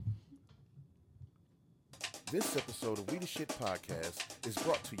This episode of We the Shit Podcast is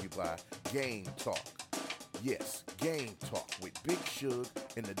brought to you by Game Talk. Yes, Game Talk with Big Shug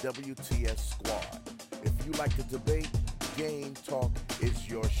and the WTS squad. If you like to debate, Game Talk is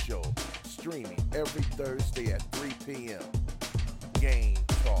your show. Streaming every Thursday at 3 p.m. Game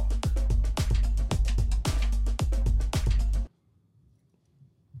Talk.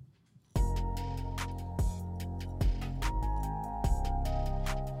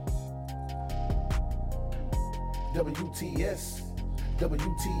 WTS,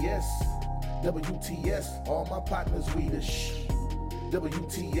 WTS, WTS, all my partners we the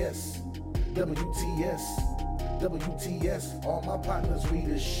WTS, WTS, WTS, all my partners we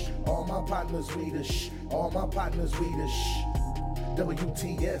the all my partners we the all my partners we the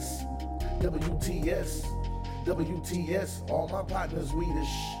WTS, WTS, WTS, all my partners we the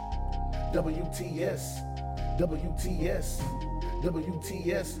WTS, WTS.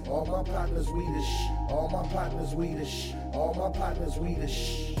 WTS, all my partners we the all my partners we the all my partners we the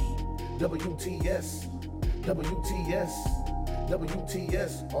WTS, WTS,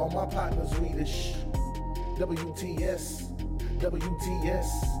 WTS, all my partners we the WTS, WTS,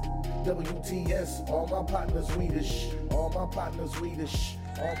 WTS, all my partners we the all my partners we the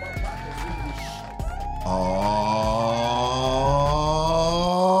all my partners we the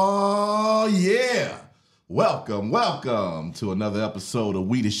Oh, yeah. Welcome to another episode of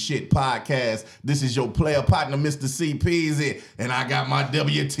We the Shit Podcast. This is your player partner, Mr. C Peasy, and I got my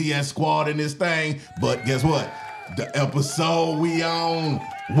WTS squad in this thing. But guess what? The episode we on,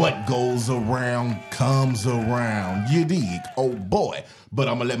 what goes around comes around. You dig? Oh boy. But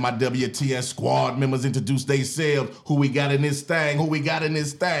I'm gonna let my WTS squad members introduce themselves. Who we got in this thing?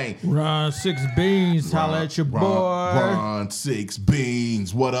 Ron Six Beans, holla at your boy. Ron Six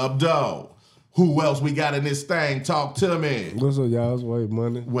Beans. What up, dog? Who else we got in this thing? Talk to me. What's up, y'all? It's Wade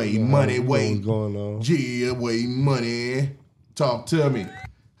Money. What's going on? Yeah, Wade Money. Talk to me.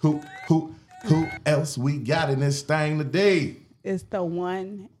 Who else we got in this thing today? It's the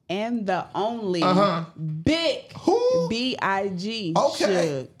one and the only Big Who? B-I-G. Okay.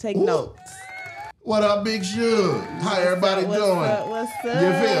 Shug. Take Who? notes. What up, Big Shug? How everybody What's doing? What's up?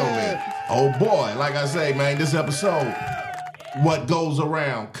 You feel me? Oh boy, like I say, man, this episode, what goes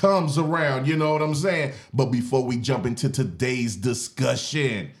around comes around, you know what I'm saying? But before we jump into today's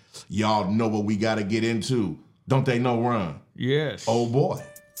discussion, y'all know what we got to get into. Don't they know, Ron? Yes. Oh boy.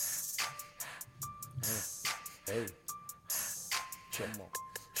 Hey, come on,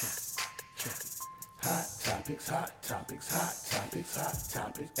 check it. Hot topics, hot topics, hot topics, hot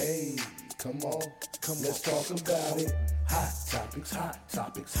topics. Hey, come on, let's talk about it. Hot topics, hot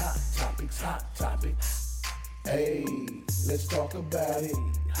topics, hot topics, hot topics. Hey, let's talk about it.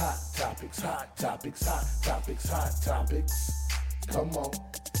 Hot topics, hot topics, hot topics, hot topics. Come on,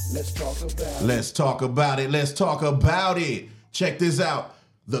 let's talk about it. Let's talk about it. Let's talk about it. Check this out.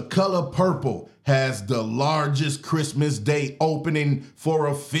 The Color Purple has the largest Christmas Day opening for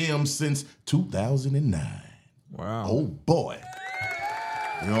a film since 2009. Wow. Oh boy.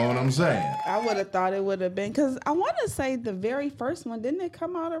 You know what I'm saying? I would have thought it would have been, because I want to say the very first one, didn't it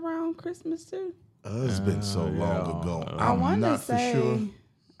come out around Christmas too? It's been so long ago. I I'm want to not say, for sure.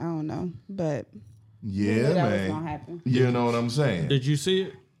 I don't know, but Yeah, that was man. gonna happen. You know what I'm saying? Did you see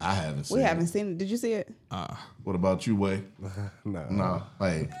it? I haven't seen We it. haven't seen it. Did you see it? What about you, Way? No. No.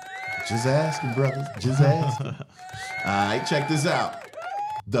 Hey, just asking, brothers. Just asking. All right, check this out.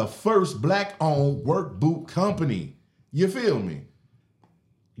 The first black-owned work boot company. You feel me?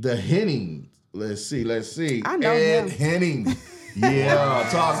 The Hennings. Let's see. I know Ed him. Henning. Yeah,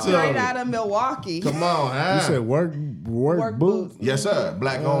 talk to Straight me. out of Milwaukee. Come on, huh? You said work Work boots? boots. Yes, sir.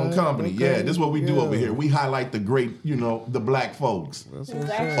 Black-owned company. okay. Yeah, this is what we do Yeah. over here. We highlight the great, the black folks. That's It what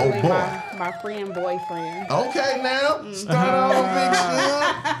was I'm saying. actually Oh, boy. my friend boyfriend. Okay, now. Start on, Big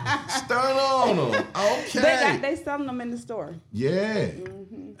Shug. Start on them. Okay. They selling them in the store. Yeah.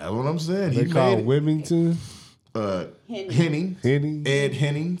 That's what I'm saying. They He call made it. Wilmington. Henning. Henny. Ed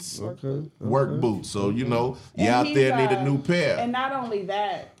Hennings. Okay. Work boots. So, you And out he's, there need a new pair. And not only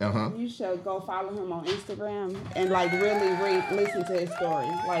that, you should go follow him on Instagram and really listen to his story.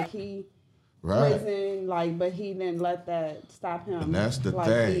 Like he Right. prison, but he didn't let that stop him. And that's the like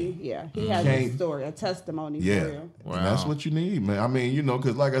thing. He has Can't- a story, a testimony Yeah. for real. And that's what you need, man. I mean,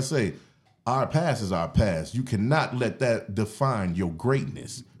 because like I say, our past is our past. You cannot let that define your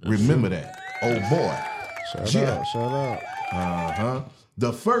greatness. Remember that. Oh, boy. Shout Yeah. out.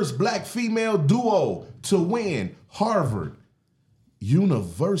 The first black female duo to win Harvard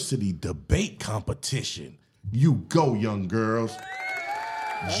University debate competition. You go, young girls.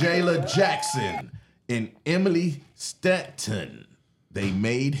 Jayla Jackson and Emily Stanton. They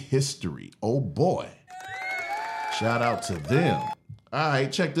made history. Oh boy. Shout out to them. All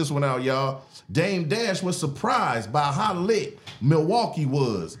right, check this one out, y'all. Dame Dash was surprised by how lit Milwaukee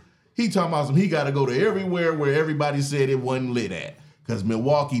was. He talking about he got to go to everywhere where everybody said it wasn't lit at. Because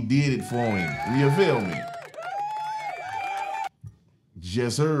Milwaukee did it for him. You feel me?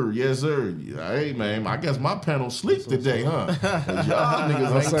 Yes, sir. Yes, sir. Hey, man, I guess my panel sleep today, huh? 'Cause y'all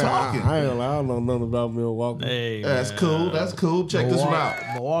niggas ain't talking. I don't know nothing about Milwaukee. Hey, That's man. cool. That's cool. Check this one out.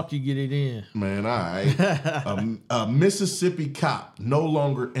 Milwaukee, get it in. Man, all right. A Mississippi cop no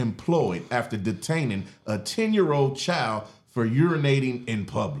longer employed after detaining a 10-year-old child for urinating in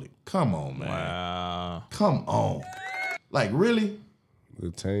public. Come on, man. Wow. Come on. Like, really?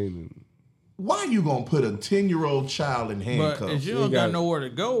 Retaining. Why you gonna put a 10-year-old child in But handcuffs? if you don't got nowhere to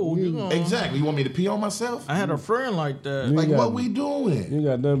go, you gonna... Exactly. You want me to pee on myself? I had a friend like that. Like, got- what we doing? You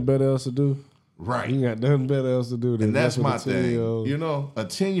got nothing better else to do. Right. You got nothing better else to do than And that's mess with my a thing. 10-year-old. You know, a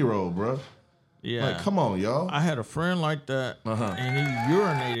 10-year-old, bro. Yeah. Like, come on, y'all. I had a friend like that, and he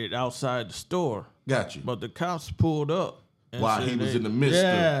urinated outside the store. Got you. But the cops pulled up. And While said he was they- in the midst of-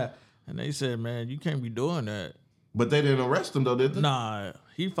 Yeah. And they said, man, you can't be doing that. But they didn't arrest him, though, did they? Nah,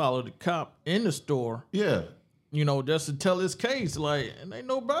 he followed the cop in the store, Yeah. you know, just to tell his case. Like, and ain't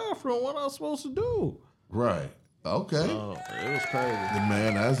no bathroom. What I supposed to do? Right. Okay. Oh, it was crazy.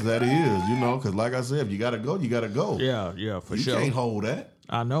 Man, that is, you know, because like I said, if you got to go, you got to go. Yeah, for You sure. can't hold that.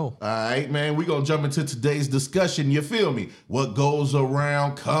 I know. All right, man, we going to jump into today's discussion. You feel me? What goes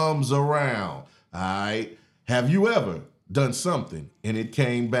around comes around. All right. Have you ever done something and it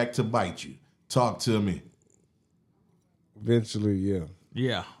came back to bite you? Talk to me. Eventually, yeah.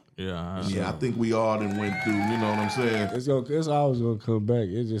 Yeah. Yeah, I think we all done went through, you know what I'm saying? It's always gonna come back.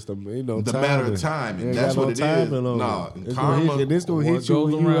 It's just the matter of timing. Ain't That's got what it is. timing on Nah, it. It's karma- gonna hit, it's gonna What hit you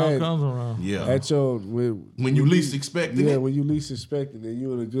goes when you around at, comes around. Yeah. at your When you least expecting yeah, it. when you least expect it, and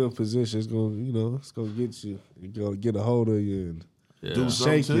you in a good position, it's gonna get you. It's gonna get a hold of you and Yeah. Do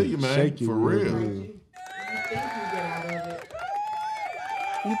something shake to it, you, man. shake it For real real. good.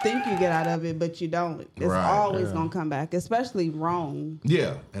 You think you get out of it, but you don't. It's Right, always gonna come back, especially wrong.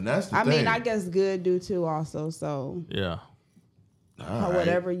 Yeah, and that's the I thing. mean, I guess good do too, also. So Yeah. All right.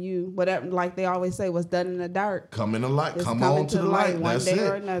 whatever, like they always say, what's done in the dark, Come in the light. it's Come coming on to the light. one That's day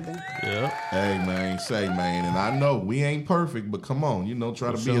or it. another. Yeah. Hey, man, say, man. And I know we ain't perfect, but come on. You know,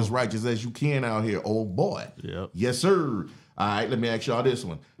 try to be sure. as righteous as you can out here, old boy. Yep. Yes, sir. All right, let me ask y'all this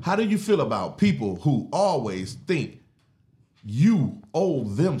one. How do you feel about people who always think you owe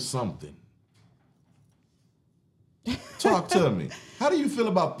them something? Talk to me. How do you feel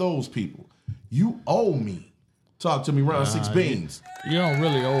about those people? You owe me. Talk to me, round six beans. You don't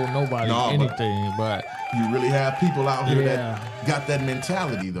really owe nobody No, but- anything, but You really have people out here Yeah. that got that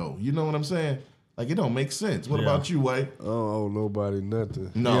mentality, though. You know what I'm saying? Like, it don't make sense. What Yeah. about you, Way? I don't owe nobody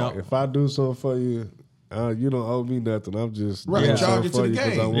nothing. No. Yeah. If I do something for you, you don't owe me nothing. I'm just Right, doing charge something it to for the you 'cause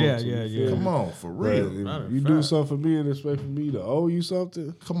I game. want Yeah, to. yeah, You yeah. feel Come me? on, for But real. Matter if of you do fact. something for me and expect for me to owe you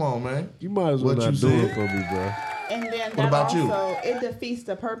something, Come on, man. you might as well What not you do said. it for me, bro. And then What that about you? also it defeats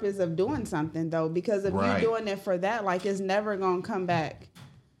the purpose of doing something though, because if Right. you're doing it for that, like it's never gonna come back.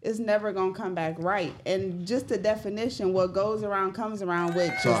 It's never gonna come back right. And just the definition, what goes around comes around,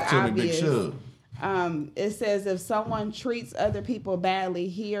 which Talk is to me, Big obvious. Shug. It says if someone treats other people badly,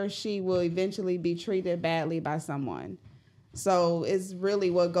 he or she will eventually be treated badly by someone. So it's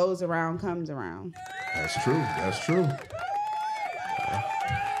really what goes around comes around. That's true. That's true.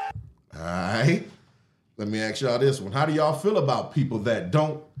 All right. Let me ask y'all this one. How do y'all feel about people that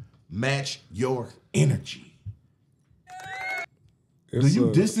don't match your energy? Do It's you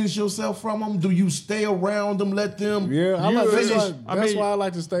a- distance yourself from them? Do you stay around them? Let them? Yeah, I You like, that's, finish- why, I that's mean- why I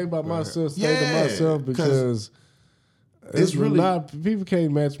like to stay by myself. Stay Yeah, to myself 'cause because it's really- not people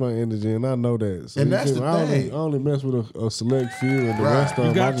can't match my energy, and I know that. So And you that's feel the me? thing. I only mess with a select few, and the Right. rest of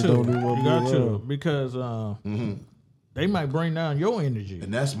you them I got just to. don't even want You to got be to around. because they might bring down your energy.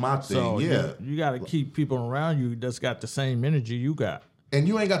 And that's my thing. So yeah. you got to keep people around you that's got the same energy you got. And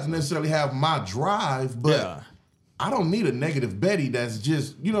you ain't got to necessarily have my drive, but Yeah. I don't need a negative Betty that's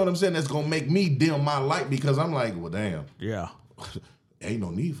just, you know what I'm saying, that's going to make me dim my light because I'm like, well, damn, Yeah. ain't no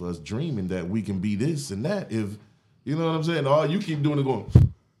need for us dreaming that we can be this and that if, you know what I'm saying, all you keep doing is going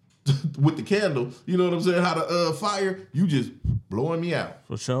with the candle, you know what I'm saying, how the fire, you just blowing me out.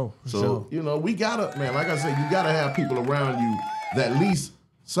 For sure. For So, sure. you know, we got to, man, like I said, you got to have people around you that at least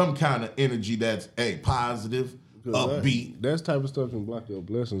some kind of energy that's, hey, positive, upbeat. That type of stuff can block your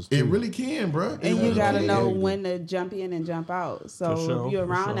blessings too. It really can, bro. And you gotta can. know when to jump in and jump out. So For sure, if you're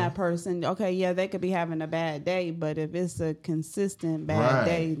for around sure. that person, okay, yeah, they could be having a bad day, but if it's a consistent bad Right.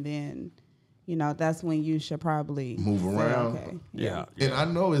 day, then that's when you should probably Move say, around. Okay, Yeah. And I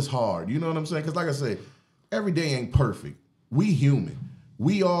know it's hard. You know what I'm saying? Because like I said, every day ain't perfect. We human.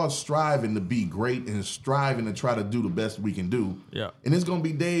 We all striving to be great and striving to try to do the best we can do. Yeah. And it's gonna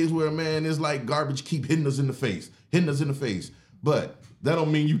be days where, man, it's like garbage keep hitting us in the face. But that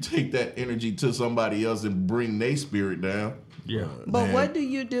don't mean you take that energy to somebody else and bring their spirit down. Yeah. But Man. what do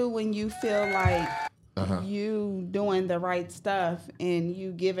you do when you feel like you doing the right stuff and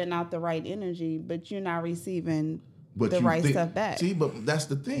you giving out the right energy, but you're not receiving But the you right think- stuff back? See, but that's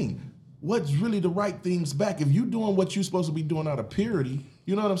the thing. What's really the right things back? If you doing what you're supposed to be doing out of purity,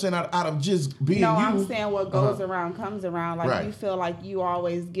 you know what I'm saying? Out of just being No, you. I'm saying what goes around comes around. Like Right. you feel like you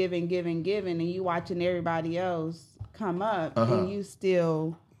always giving, and you watching everybody else come up, and you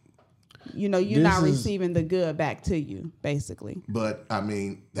still, you're This not is- receiving the good back to you, basically. But I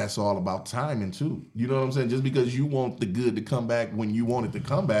mean, that's all about timing too. You know what I'm saying? Just because you want the good to come back when you want it to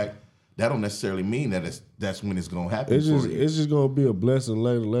come back, that don't necessarily mean that that's when it's gonna happen It's just for you. it's just gonna be a blessing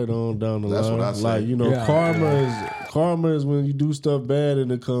later on down the That's line. what I say. Like Yeah. karma is when you do stuff bad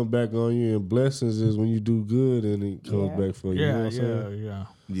and it comes back on you, and blessings is when you do good and it comes Yeah. back for you. You know Yeah, what I'm saying? yeah.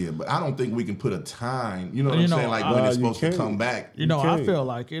 Yeah, but I don't think we can put a time. You know what You I'm know, saying? Like I- when Nah, it's you supposed to can't. come back. You know, I can't. feel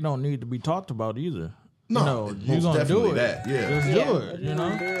like it don't need to be talked about either. No, you know, most you're gonna definitely do it. that, yeah. Just Yeah, do if it. you You don't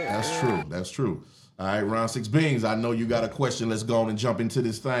know. do it, That's true. That's true. All right, Round 6 Beans. I know you got a question. Let's go on and jump into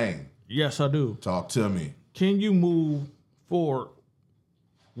this thing. Yes, I do. Talk to me. Can you move forward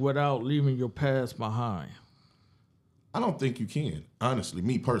without leaving your past behind? I don't think you can, honestly,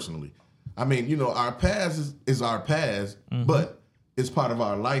 me personally. I mean, you know, our past is our past, but it's part of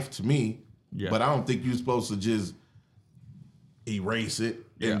our life to me. Yeah. But I don't think you're supposed to just erase it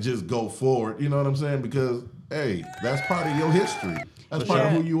Yeah. and just go forward. You know what I'm saying? Because, hey, that's part of your history. That's part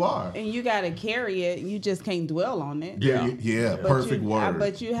of Yeah. who you are. and you got to carry it. You just can't dwell on it. Yeah, But perfect you, word.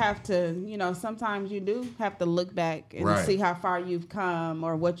 But you have to, sometimes you do have to look back and Right. see how far you've come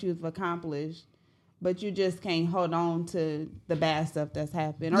or what you've accomplished. But you just can't hold on to the bad stuff that's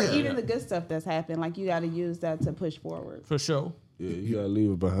happened or Yeah. even the good stuff that's happened. Like you got to use that to push forward. For sure. Yeah, you gotta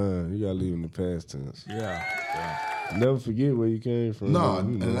leave it behind. You gotta leave it in the past tense. Yeah. Never forget where you came from. No,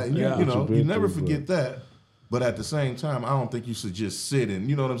 man. and Yeah. you know, What you've you been never through, forget that. But at the same time, I don't think you should just sit and,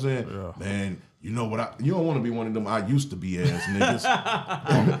 you know what I'm saying? Yeah. Man, you know what? You don't want to be one of them I used to be ass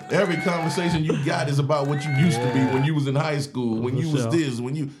niggas. Every conversation you got is about what you used to be when you was in high school, when you was sure. this,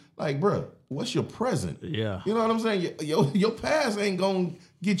 when you, like, bruh, what's your present? Yeah. You know what I'm saying? Your past ain't going to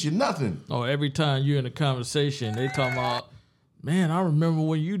get you nothing. Oh, every time you're in a conversation, they talking about, man, I remember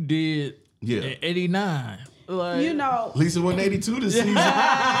when you did in '89. Like, At least it wasn't 82 this season.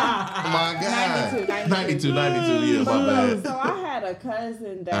 My God. 92, yeah, my bad. So I had a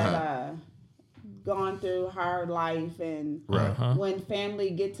cousin that gone through hard life, and Right. when family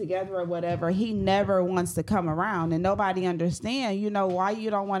get together or whatever, he never wants to come around, and nobody understand. Why you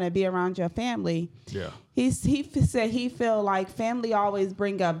don't want to be around your family. Yeah. He said he feel like family always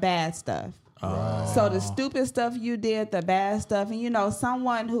bring up bad stuff. So the stupid stuff you did, the bad stuff, and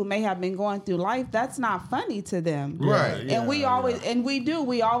someone who may have been going through life, that's not funny to them. Right. And we always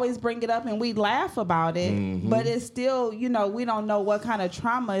bring it up and we laugh about it, Mm-hmm. but it's still, we don't know what kind of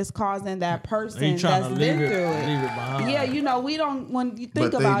trauma is causing that person He trying that's to been leave through it behind. Yeah, we don't, when you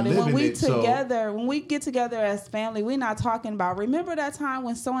think But they about it, when living we it, so- together, when we get together as family, we're not talking about, remember that time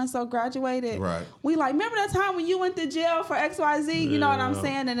when so-and-so graduated? Right. We like, remember that time when you went to jail for XYZ? You know what I'm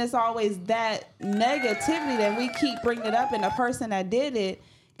saying? And it's always that negativity that we keep bringing it up, and the person that did it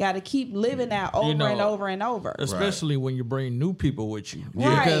got to keep living that over and over and over. Especially when you bring new people with you.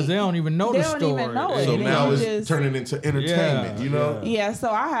 Right. Because they don't even know They the don't story. even know it. So And now you it's just- turning into entertainment, Yeah, you know? Yeah, so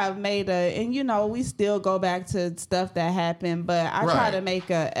I have made and we still go back to stuff that happened, but I try Right. to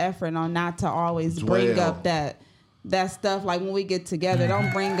make an effort on not to always bring Dwell. up that stuff like when we get together.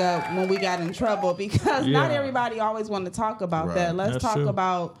 Don't bring up when we got in trouble, because not Yeah. everybody always want to talk about Right. that. Let's That's talk true.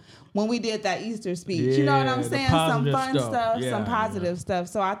 about when we did that Easter speech. You know what I'm Yeah, the saying? Some positive fun stuff, Yeah, some positive stuff.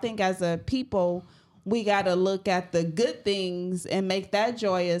 So I think as a people, we got to look at the good things and make that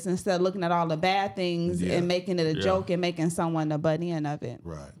joyous instead of looking at all the bad things Yeah. and making it a Yeah. joke and making someone a butt end of it.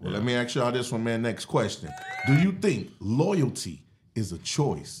 Right. Well, let me ask y'all this one, man. Next question. Do you think loyalty is a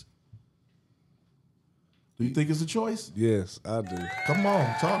choice? Do you think it's a choice? Yes, I do. Come on,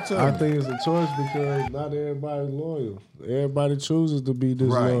 talk to I me. think it's a choice because not everybody's loyal. Everybody chooses to be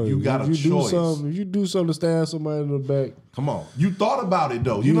disloyal. Right, you got if a you choice. If you do something to stab somebody in the back, Come on. You thought about it,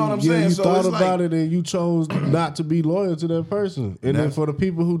 though. You know what I'm saying? You So thought it's about like, it and you chose not to be loyal to that person. And then That's- for the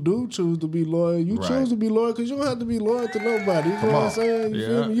people who do choose to be loyal, you Right. choose to be loyal because you don't have to be loyal to nobody. You know what on. I'm saying? You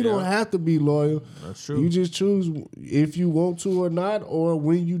feel Yeah, me? You don't yeah. have to be loyal. That's true. You just choose if you want to or not, or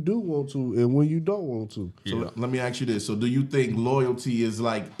when you do want to and when you don't want to. so let me ask you this. So do you think loyalty is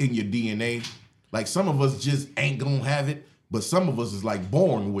like in your DNA? Like some of us just ain't gonna have it. But some of us is like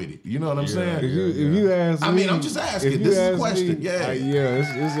born with it. You know what I'm saying? If you ask me, I mean, I'm just asking. This is a question.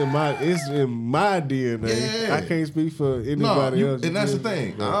 It's in my DNA. Yeah. I can't speak for anybody else. And that's the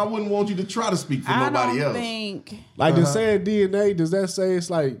thing. I wouldn't want you to try to speak for nobody else. Like the saying DNA, does that say it's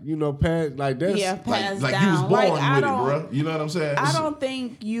like, passed, like that's passed like down. you was born with it, bro. You know what I'm saying? I don't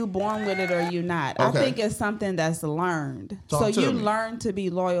think you born with it or you not. Okay. I think it's something that's learned. So you learn to be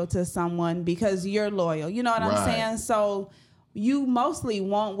loyal to someone because you're loyal. You know what I'm saying? So you mostly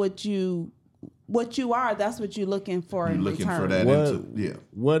want what you are. That's what you're looking for in return. You're looking for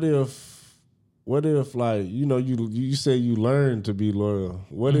that. What if like you say you learn to be loyal?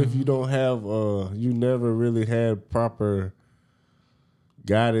 What if you don't have you never really had proper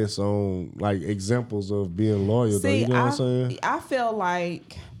guidance on like examples of being loyal? See, you know what I'm saying? I feel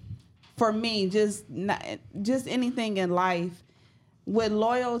like for me, just anything in life. With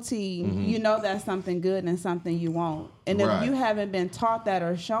loyalty, you know that's something good and something you want. And if you haven't been taught that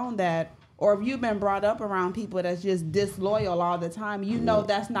or shown that, or if you've been brought up around people that's just disloyal all the time, you know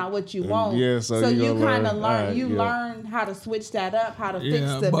that's not what you want. So you kind of learn. Learn how to switch that up, how to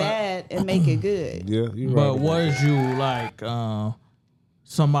fix the bad and make it good. Yeah, you're right. But was you like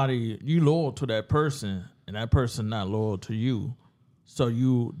somebody you loyal to that person and that person not loyal to you? So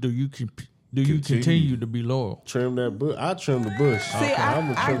do you continue to be loyal? Trim that bush. I trim the bush. See,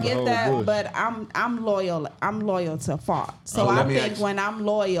 I get that, bush. But I'm loyal. I'm loyal to fault. So I think when I'm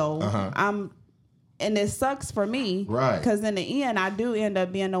loyal, and it sucks for me, right? Because in the end, I do end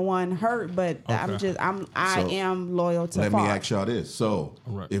up being the one hurt. But I am loyal to fault. Let me ask y'all this: so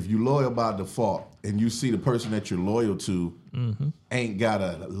if you loyal by default, and you see the person that you're loyal to ain't got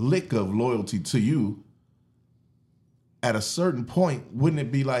a lick of loyalty to you. At a certain point, wouldn't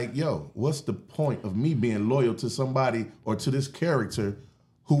it be like, yo, what's the point of me being loyal to somebody or to this character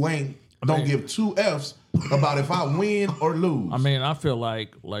who don't give two F's about if I win or lose? I mean, I feel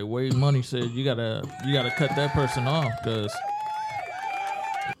like Wade Money said, you gotta cut that person off because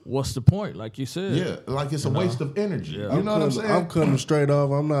what's the point? Like you said, yeah, like it's a waste of energy. Yeah. You know what I'm saying? I'm cutting straight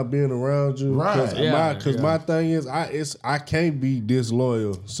off. I'm not being around you, right? Because my thing is, I can't be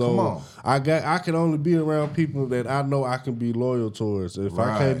disloyal. So I can only be around people that I know I can be loyal towards. If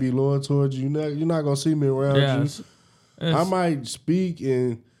I can't be loyal towards you, you're not gonna see me around you. I might speak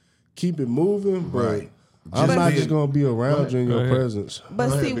and keep it moving, but I'm not just gonna be around you in your presence.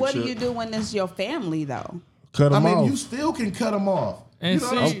 But see, what do you do when it's your family though? Cut them off. You still can cut them off. And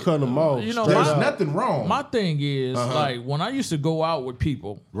I'm cutting them off. There's nothing wrong. My thing is like when I used to go out with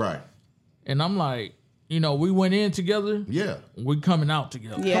people, right? And I'm like, we went in together. Yeah, we coming out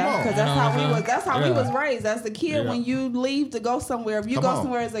together. Yeah, because that's how we was. That's how we was raised as a kid. Yeah. When you leave to go somewhere, if you go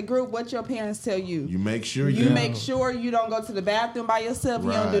somewhere as a group, what your parents tell you? You make sure you don't go to the bathroom by yourself.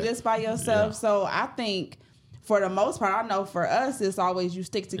 Right. You don't do this by yourself. Yeah. So I think. For the most part, I know for us, it's always you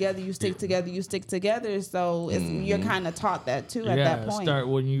stick together, you stick together, you stick together. So you're kind of taught that too at that point. Start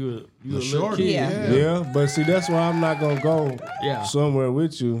when you a little kid. Yeah, but see, that's why I'm not gonna go somewhere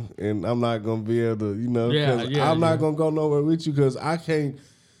with you, and I'm not gonna be able to, I'm not gonna go nowhere with you because I can't.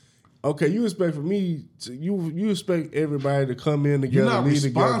 Okay, you expect for me to, you expect everybody to come in together. You're not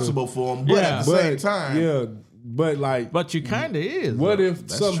responsible for them, but at the same time, But you kind of is. What if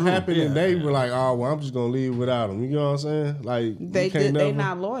something happened and they were like, "Oh, well, I'm just gonna leave without them." You know what I'm saying? Like they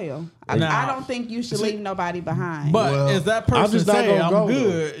not loyal. I don't think you should leave nobody behind. But if that person say I'm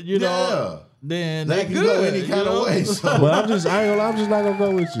good, then they can go any kind of way. So. But I'm just not gonna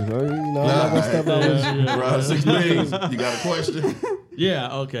go with you. I'm not gonna step out with you. Bro, 6 days. You got a question?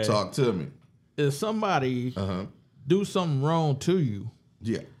 Yeah. Okay. Talk to me. If somebody do something wrong to you,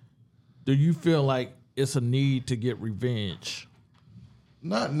 do you feel like it's a need to get revenge?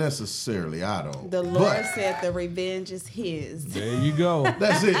 Not necessarily, I don't. The Lord said the revenge is his. There you go.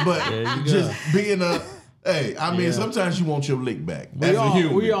 That's it, but just being sometimes you want your lick back. We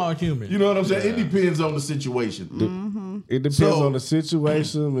all human. You know what I'm saying? It depends on the situation. It depends on the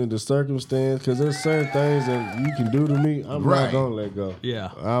situation and the circumstance, because there's certain things that you can do to me, I'm not going to let go.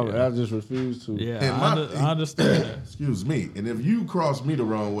 Yeah. I just refuse to. Yeah, I understand that. Excuse me. And if you cross me the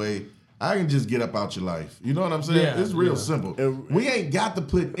wrong way, I can just get up out your life. You know what I'm saying? Yeah, it's real simple. We ain't got to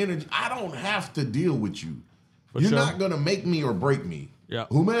put energy. I don't have to deal with you. You're not going to make me or break me. Yeah.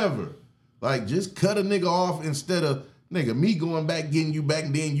 Whomever. Like, just cut a nigga off instead of, me going back, getting you back,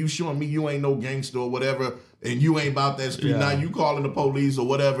 and then you showing me you ain't no gangster or whatever, and you ain't about that street. Now you calling the police or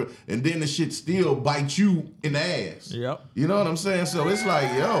whatever, and then the shit still bites you in the ass. Yep. You know what I'm saying? So it's like,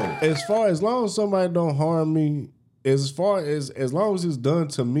 as long as somebody don't harm me, as long as it's done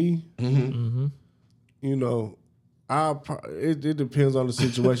to me, It depends on the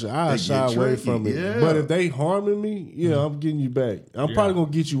situation. I shy away from it. But if they harming me, I'm getting you back. I'm probably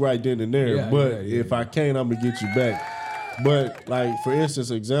gonna get you right then and there. But if I can't, I'm gonna get you back. But like for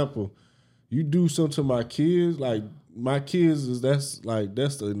instance, example, you do something to my kids, like my kids that's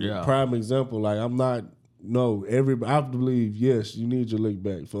the prime example. Like I'm not. No, I believe yes. You need your lick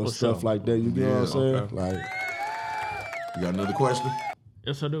back for stuff like that. You get what I'm saying? Okay. Like, you got another question?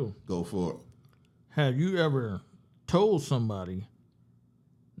 Yes, I do. Go for it. Have you ever told somebody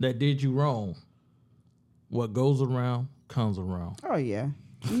that did you wrong? What goes around comes around. Oh yeah.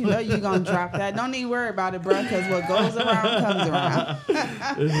 You know you're going to drop that. Don't even worry about it, bro, because what goes around comes around.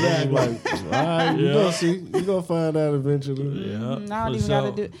 Exactly. Like, all right, you going to see. You're going to find out eventually. Yeah. I don't even got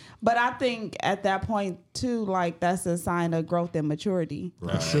to do it. But I think at that point, too, like, that's a sign of growth and maturity.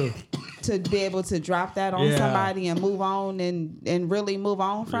 Right. That's true. To be able to drop that on somebody and move on and really move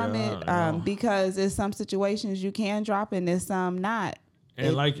on from it. Because there's some situations you can drop and there's some not.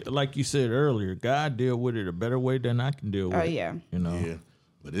 And like you said earlier, God deal with it a better way than I can deal with it. Oh, yeah. You know? Yeah.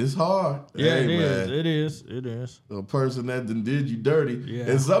 But it's hard. Yeah, hey, it is. A person that done did you dirty. Yeah.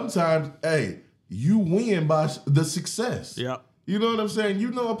 And sometimes, you win by the success. Yeah. You know what I'm saying?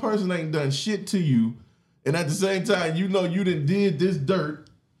 You know a person ain't done shit to you. And at the same time, you know you done did this dirt.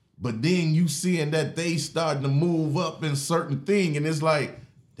 But then you seeing that they starting to move up in certain thing. And it's like,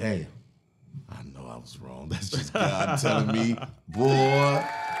 damn, I know I was wrong. That's just God telling me, boy.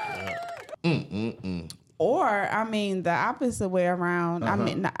 Or, I mean, the opposite way around. I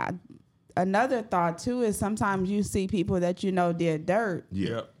mean, another thought, too, is sometimes you see people that you know did dirt.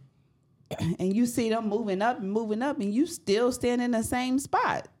 Yeah. And you see them moving up, and you still stand in the same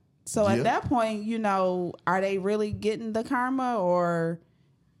spot. So at that point, are they really getting the karma, or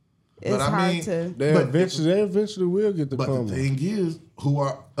it's hard to... They eventually will get the karma. But the thing is, who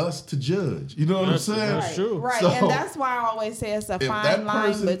are us to judge? You know what I'm saying? That's true. Right, so, and that's why I always say it's a fine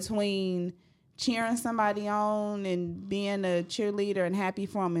line between cheering somebody on and being a cheerleader and happy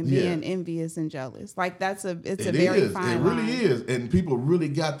for them and being envious and jealous. Like it's a very fine line. It really is. And people really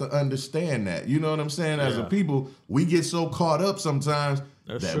got to understand that. You know what I'm saying? As a people, we get so caught up sometimes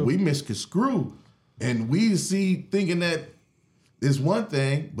we misconstrue. And we see thinking that it's one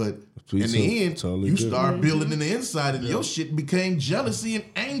thing, but in the end, you start building in the inside and your shit became jealousy and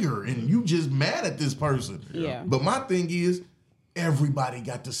anger and you just mad at this person. Yeah. But my thing is, everybody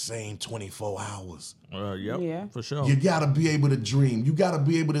got the same 24 hours. Yeah, for sure. You got to be able to dream. You got to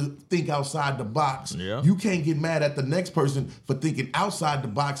be able to think outside the box. Yeah. You can't get mad at the next person for thinking outside the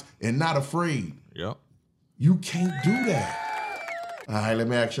box and not afraid. Yep. You can't do that. All right, let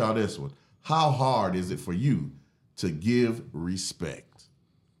me ask y'all this one. How hard is it for you to give respect?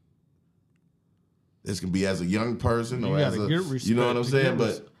 This can be as a young person or as a, you know what I'm saying?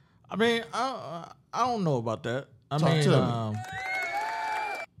 But I mean, I don't know about that. I mean,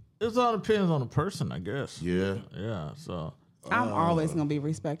 it all depends on the person, I guess. Yeah. Yeah. So I'm always gonna be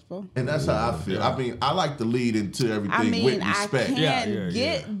respectful, and that's how I feel. I mean, I like to lead into everything with respect. I can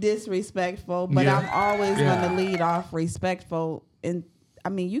get disrespectful, but I'm always gonna lead off respectful. And I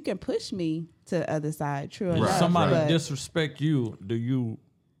mean, you can push me to the other side. True enough. Somebody disrespect you, do you?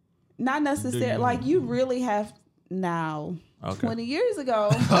 Not necessarily. Like you really have now. 20 years ago.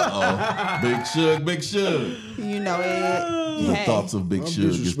 Big Shug. You know it. The thoughts of Big Shug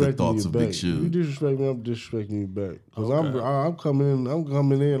is the thoughts of Big Shug. You disrespect me, I'm disrespecting you back. Because I'm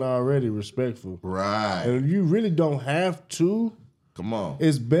coming in already respectful. Right. And you really don't have to. Come on.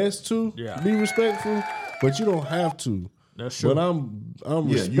 It's best to be respectful, but you don't have to. That's true. But I'm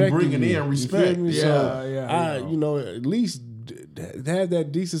respecting you. You bringing in respect. At least have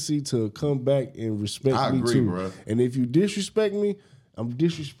that decency to come back and respect me too. Bro. And if you disrespect me, I'm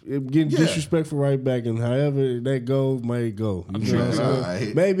getting disrespectful right back. And however that goes, may it go. You know what I'm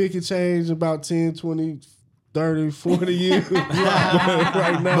saying? Maybe it can change about 10, 20, 30, 40 years. Right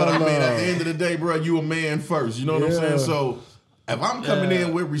now. But I mean, at the end of the day, bro, you a man first. You know what I'm saying? So if I'm coming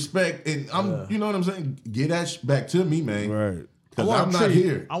in with respect and you know what I'm saying, get that back to me, man. Right. Because I'm not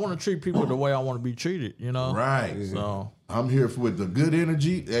here. I want to treat people the way I want to be treated, you know? Right. So I'm here with the good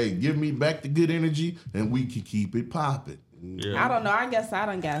energy. Hey, give me back the good energy and we can keep it popping. Yeah. I don't know. I guess I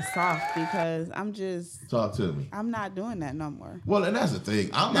done got soft because I'm just... Talk to me. I'm not doing that no more. Well, and that's the thing.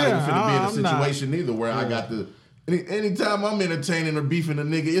 I'm not even finna be in a situation either where I got to... Anytime I'm entertaining or beefing a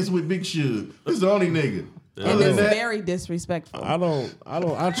nigga, it's with Big Shug. It's the only nigga. And it's very disrespectful. I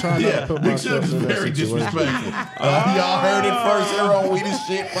try not to put Big myself Shug is in that very situation. disrespectful. Y'all heard it first here on We The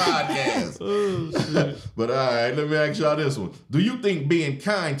Shit podcast. But all right, let me ask y'all this one. Do you think being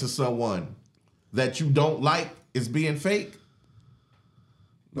kind to someone that you don't like is being fake?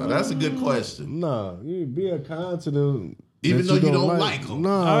 Now, that's a good question. Nah, you be kind to them. Even though you don't like them.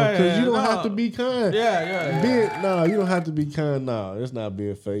 Nah, because you don't have to be kind. Yeah. You don't have to be kind. Nah, it's not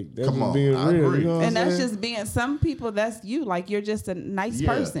being fake. That's Come on, being I real. agree. You know what And I'm that's saying? just being, some people, that's you. Like, you're just a nice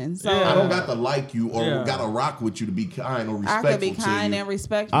person. So I don't got to like you or got to rock with you to be kind or respectful. I could be kind and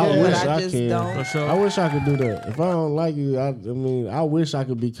respectful, I but wish I I just can. don't. Sure. I wish I could do that. If I don't like you, I mean, I wish I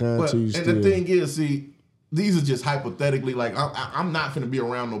could be kind to you And still. the thing is, see, these are just hypothetically, like, I'm not going to be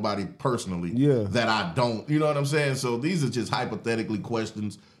around nobody personally that I don't, you know what I'm saying? So these are just hypothetically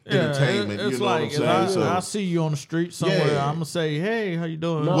questions, entertainment, it's you know like, what I'm saying? I see you on the street somewhere, I'm going to say, hey, how you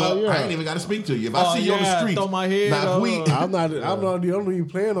doing? I ain't even got to speak to you. If I see you on the street, throw my head now if I'm not even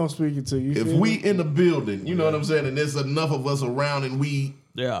planning on speaking to you. if we in the building, you know what I'm saying, and there's enough of us around and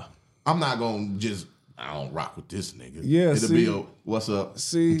I'm not going to just, I don't rock with this nigga. Yeah, It'll be a, what's up?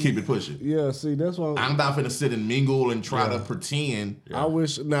 See, keep it pushing. Yeah, see, that's why I'm not finna sit and mingle and try to pretend. I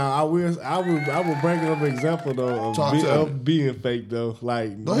wish. Now, I would bring up an example though of being fake though.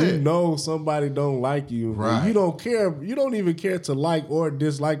 Like you know, somebody don't like you. Right. You don't care. You don't even care to like or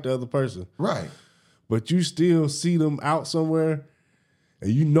dislike the other person. Right. But you still see them out somewhere,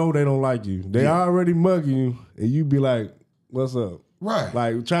 and you know they don't like you. They already mugging you, and you be like, "What's up?" Right.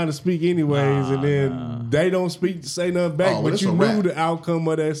 Like trying to speak anyways, and then they don't say nothing back, but you knew the outcome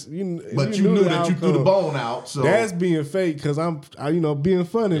of that. But you knew that you threw the bone out. So that's being fake because I'm being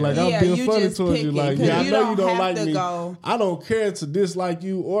funny. Like I'm being funny towards you. Like I know you don't like me. I don't care to dislike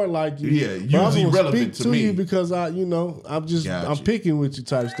you or like you. Yeah, usually relevant to me you because I'm picking with you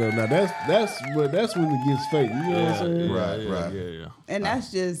type stuff. Now that's when it gets fake. You know what I'm saying? Right. Yeah. And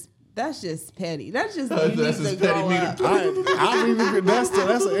that's just petty. That's just that's you need to grow up.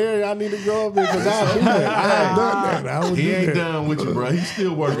 That's an area I need to grow up in because I do that. I have done that. He ain't done with you, bro. He's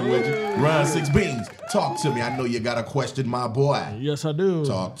still working with you. Ryan 6 Beans, talk to me. I know you got a question, my boy. Yes, I do.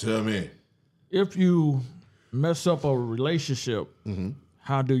 Talk to me. If you mess up a relationship,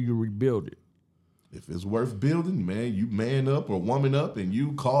 how do you rebuild it? If it's worth building, man, you man up or woman up and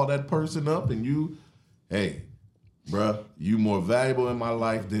you call that person up and you, hey, bruh, you more valuable in my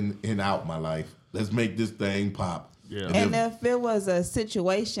life than out my life. Let's make this thing pop. Yeah. And if it was a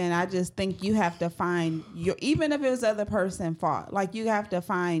situation, I just think you have to find even if it was the other person's fault, like you have to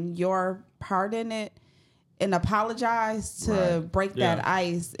find your part in it and apologize to break that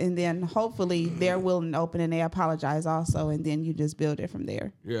ice. And then hopefully they're willing to open and they apologize also. And then you just build it from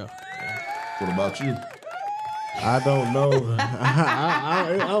there. Yeah. What about you? I don't know.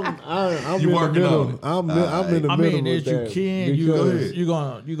 I'm You in working the middle. on it. I'm in the middle. I mean, with if you that can,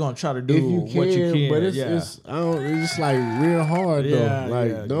 you're gonna try to do what you can. But it's just like real hard though.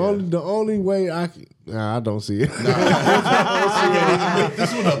 Like the only way I can. Nah, I don't see it. I can't even make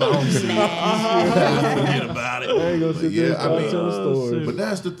this one up. I don't see it. Forget about it. I ain't gonna sit there and tell the story. But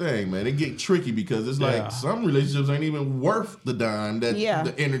that's the thing, man. It get tricky because it's like some relationships ain't even worth the dime,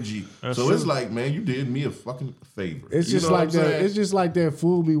 the energy. That's so true. It's like, man, you did me a fucking favor. It's just like that. It's just like that.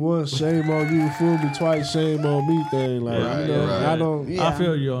 Fool me once, shame on you. Fool me twice, shame on me. Thing like I don't. Yeah. I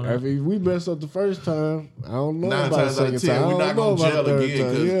feel you on that. If we messed up the first time, I don't know 9 about times the out of second 10, time. we're not gonna gel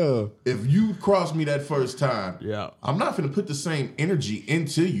again. Yeah. If you cross me that first time, I'm not gonna put the same energy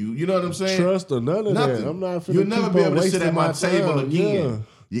into you. You know what I'm saying? Trust or none of that. I'm not finna You'll never keep be on able to sit wasting at my my table time. again. Yeah.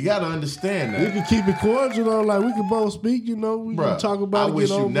 You gotta understand that. We can keep it cordial though, like we can both speak, we can talk about it. I wish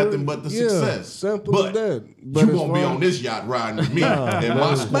get you over nothing it. but the success. Simple but as that. But you won't be on this yacht riding with me and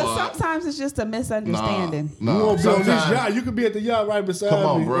my squad. But sometimes it's just a misunderstanding. Nah, you won't be on this yacht. You could be at the yacht right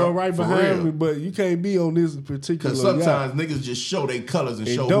beside me or right behind me, but you can't be on this particular yacht. Because sometimes niggas just show their colors and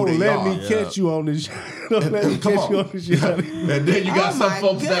show don't who they are. let me catch you on this yacht. Don't let me catch you on this yacht. And then you got some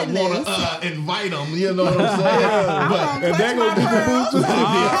folks that want to invite them, you know what I'm saying? But and they're going to be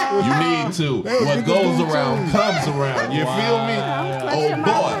the you need to. What goes around comes around. You feel me? Oh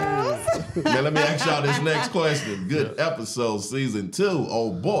boy. Now let me ask y'all this next question. Good episode, season 2.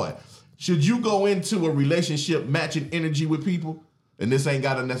 Oh boy. Should you go into a relationship matching energy with people? And this ain't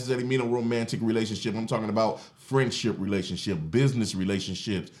gotta necessarily mean a romantic relationship. I'm talking about friendship relationship, business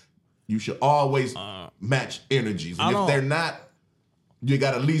relationships. You should always match energies. And if they're not, you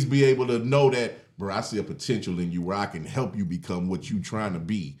gotta at least be able to know that, bro, I see a potential in you where I can help you become what you trying to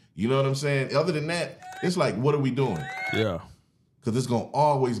be. You know what I'm saying? Other than that, it's like, what are we doing? Yeah. Because there's going to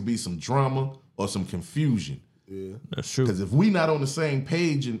always be some drama or some confusion. Yeah. That's true. Because if we not on the same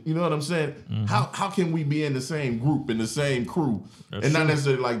page, and you know what I'm saying, how can we be in the same group, in the same crew? That's and not true.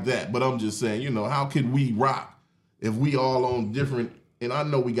 necessarily like that, but I'm just saying, how can we rock if we all on different, and I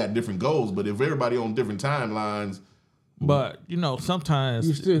know we got different goals, but if everybody on different timelines. But, sometimes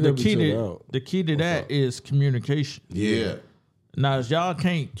You still the help each key other out. to that is communication. Yeah. Now, if y'all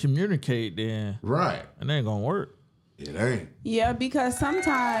can't communicate, then Right. it ain't gonna work. It ain't. Yeah, because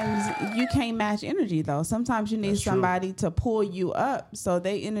sometimes you can't match energy though. Sometimes you need somebody to pull you up, so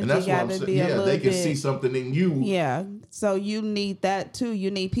they energy got to be a little bit. Yeah, they can see something in you. Yeah, so you need that too. You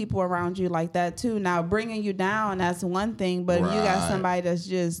need people around you like that too. Now, bringing you down, that's one thing, but if you got somebody that's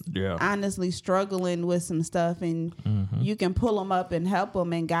just honestly struggling with some stuff, and you can pull them up and help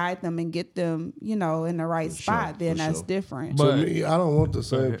them and guide them and get them, in the right spot, then that's different. But to me, I don't want the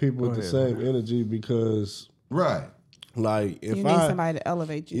same people with the same energy because like if you need somebody to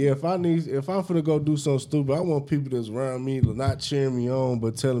elevate you. Yeah, if I'm finna go do something stupid, I want people that's around me not cheering me on,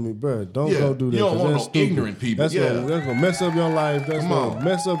 but telling me, bro, don't go do that. You don't want no stupid. ignorant people. That's gonna mess up your life. That's gonna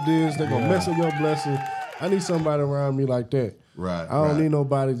mess up this. They're gonna mess up your blessing. I need somebody around me like that. Right. I don't need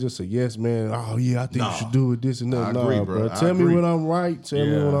nobody just say, yes, man. Oh, yeah, I think you should do it, this and that. I agree, bro. Tell me when I'm right. Tell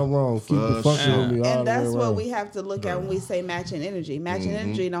me when I'm wrong. Keep it fucking with me all and that's the way what around. we have to look at when we say matching energy. Matching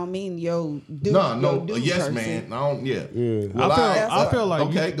energy don't mean dude. Yes, person. man. I don't. Yeah. Well, I feel like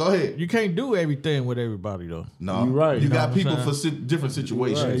okay. Go ahead. You can't do everything with everybody though. No, you're right. You got people for different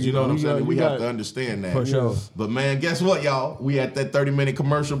situations. Right. You know what I'm saying? We have to understand that. For sure. But man, guess what, y'all? We at that 30-minute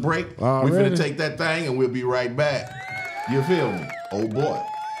commercial break. We finna take that thing and we'll be right back. You feel me? Oh boy.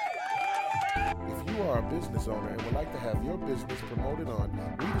 If you are a business owner and would like to have your business promoted on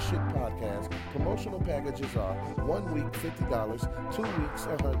We the Shit Podcast, promotional packages are 1 week $50, 2 weeks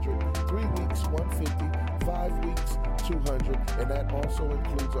 $100, 3 weeks $150, 5 weeks $200, and that also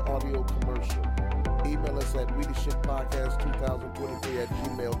includes an audio commercial. Email us at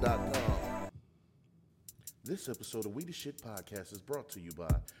WeTheShitPodcast2023@gmail.com. This episode of We the Shit Podcast is brought to you by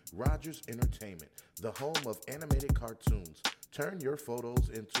Rogers Entertainment, the home of animated cartoons. Turn your photos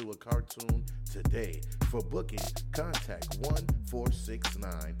into a cartoon today. For booking, contact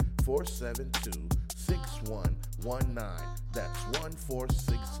 1-469-472-6119. That's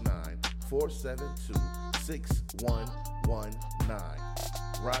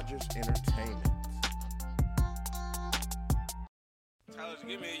 1-469-472-6119. Rogers Entertainment. Tyler,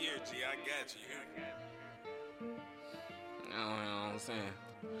 give me a year, G. I got you. I don't know what I'm saying.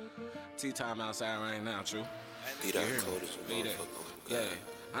 Tea time outside right now, true. Be that cold as a motherfucker. Yeah.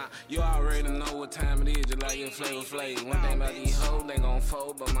 You already know what time it is, just like your Flavor Flav. One thing about these hoes, they gon'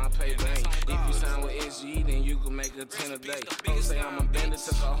 fold, but my paper ain't. If you sign with SG, then you can make a 10 a day. Folks say I'm a bandit,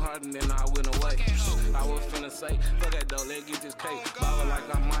 took a heart, and then I went away. I was finna say, fuck that though, let's get this cake. Ballin' like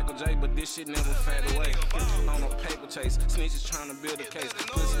I'm Michael J, but this shit never fade away. On a paper chase, snitches tryna build a case.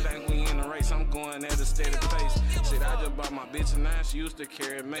 Pussy think we in the race, I'm going at a steady pace. Shit, I just bought my bitch and now she used to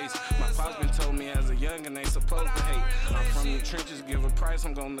carry mace. My pops been told me as a youngin' ain't supposed to hate. I'm from the trenches, give a price,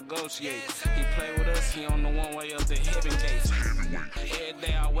 I'm gonna negotiate. He play with us, he on the one way up to heaven gates. Every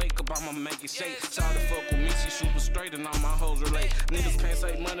day I wake up, I'ma make it shake. Shout to fuck with me, she super straight and all my hoes relate. Niggas can't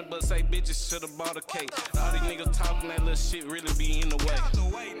say money, but say bitches should've bought a cake. All these niggas talking, that little shit really be in the way. Niggas in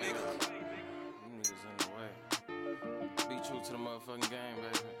the way. Be true to the motherfucking game,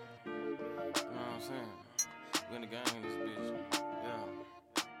 baby. You know what I'm saying? We in the game in this bitch. Yeah.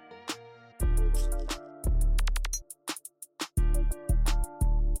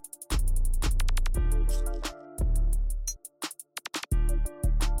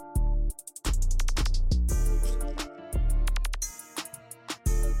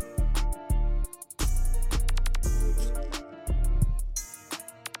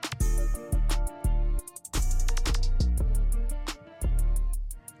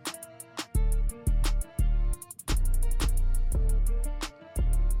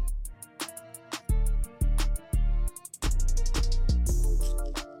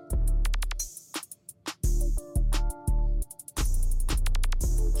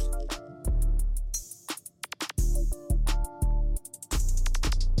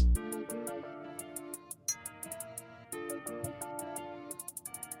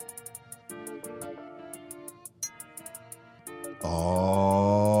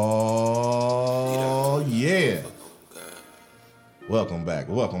 Oh, yeah. Welcome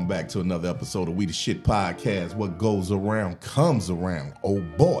back to another episode of We the Shit Podcast. What goes around comes around. Oh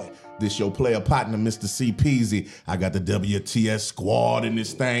boy, this your player partner, Mr. C Peasy. I got the WTS squad in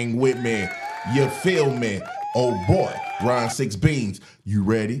this thing with me. You feel me? Oh boy, Ron Six Beans. You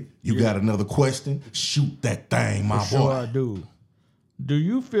ready? You got another question? Shoot that thing, my boy. Sure I do. Do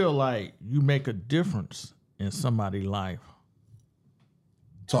you feel like you make a difference in somebody's life?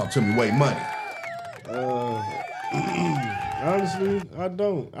 Talk to me, Wait Money. Honestly, I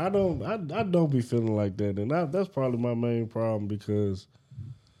don't be feeling like that, and that's probably my main problem because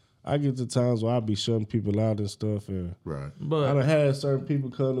I get to times where I be shutting people out and stuff, and Right. But I done had certain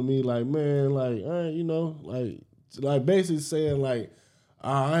people come to me like, man, like, like basically saying like,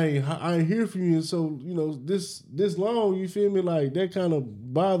 I ain't hear from you, so you know this long. You feel me? Like that kind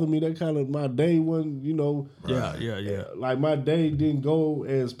of bothered me. That kind of my day wasn't, you know. Yeah. Like my day didn't go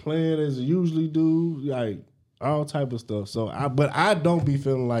as planned as it usually do. Like all type of stuff. So but I don't be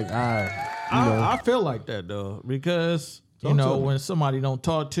feeling like I feel like that though, because you know when somebody don't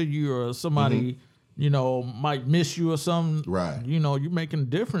talk to you or somebody you know might miss you or something, right? You know you're making a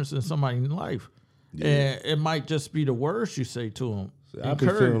difference in somebody's life, and it might just be the words you say to them. I be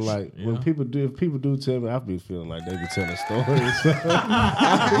feeling like when people do tell me, I be feeling like they be telling stories.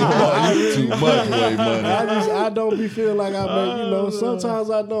 Too much way money. I don't be feeling like I make, you know. Sometimes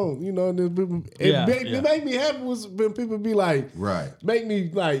I don't, you know. And it make me happy when people be like, make me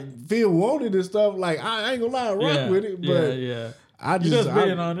like feel wanted and stuff. Like I ain't gonna lie, rock with it, but I just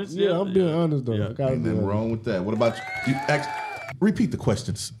being honest. Yeah, I'm being honest though. Ain't nothing wrong with that. What about you? Repeat the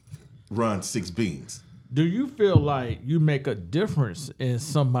questions. Ron 6 Beans. Do you feel like you make a difference in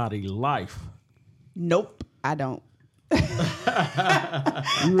somebody's life? Nope, I don't. You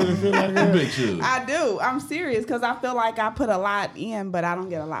really feel like that? Big Suge. I do. I'm serious because I feel like I put a lot in, but I don't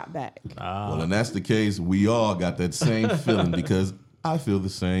get a lot back. Well, and that's the case. We all got that same feeling because I feel the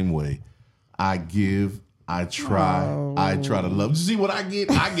same way. I give, I try to love. See what I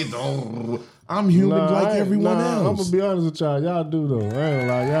get? I get the I'm human like everyone else. I'm gonna be honest with y'all. Y'all do though. I ain't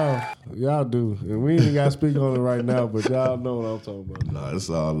gonna lie. Y'all do. And we ain't gotta speak on it right now, but y'all know what I'm talking about. No, it's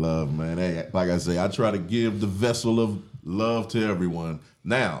all love, man. Hey, like I say, I try to give the vessel of love to everyone.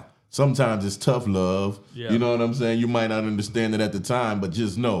 Now, sometimes it's tough love. Yeah. You know what I'm saying? You might not understand it at the time, but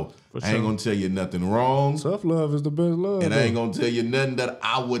just know I ain't gonna tell you nothing wrong. Tough love is the best love. And I ain't gonna tell you nothing that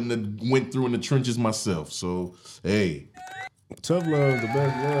I wouldn't have went through in the trenches myself. So, hey. Tough love is the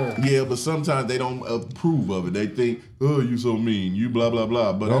best love. Yeah, but sometimes they don't approve of it. They think, oh, you so mean, you blah, blah,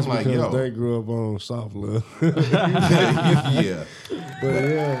 blah. But that's I'm like, because they grew up on soft love. Yeah. But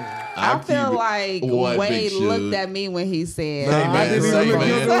yeah. I feel like Wade looked at me when he said, "Hey man, say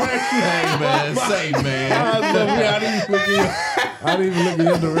man." I didn't even look in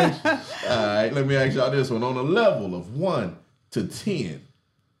your direction. All right, let me ask y'all this one. On a level of 1 to 10,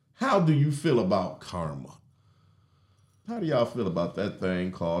 how do you feel about karma? How do y'all feel about that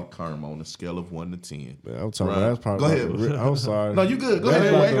thing called karma on a scale of 1 to 10? Man, I'm talking about that's probably. Go ahead. I'm sorry. No, you good. Go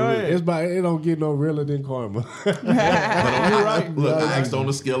ahead. It's about it don't get no realer than karma. But right. Look, I asked on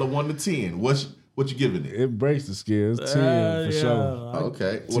a scale of 1 to 10. What you giving it? It breaks the scale. It's 10 for sure.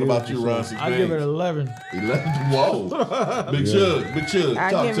 Okay. What about you, Ron? I give it 11. 11. Whoa. Big Chug.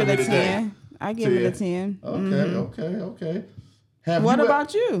 I give it a 10. I give it a 10. Okay. What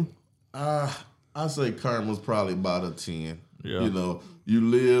about you? I say karma's probably about a 10. Yeah. You know, you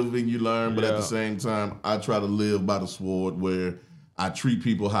live and you learn, but at the same time, I try to live by the sword where I treat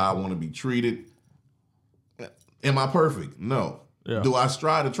people how I want to be treated. Am I perfect? No. Yeah. Do I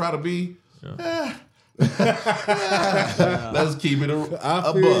strive to be? Yeah. Let's keep it a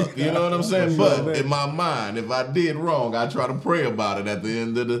buck. You know what I'm saying? But in my mind, if I did wrong, I try to pray about it at the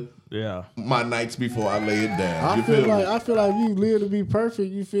end of my nights before I lay it down. I feel like you live to be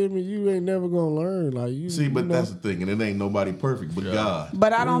perfect. You feel me? You ain't never gonna learn. Like you see, but that's the thing, and it ain't nobody perfect but God.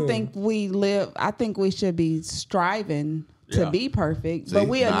 But I don't think we live. I think we should be striving to be perfect. See, but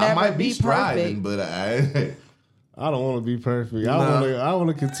we'll never be perfect. But I don't want to be perfect. I want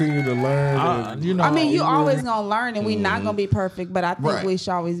to continue to learn. You always gonna learn, and we not gonna be perfect. But I think we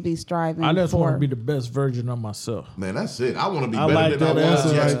should always be striving. I just want to be the best version of myself. Man, that's it. I want to be better than I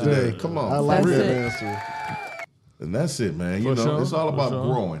was yesterday. Come on, I like that answer. And that's it, man. You know, it's all about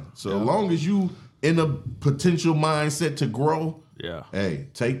growing. So as long as you in a potential mindset to grow, hey,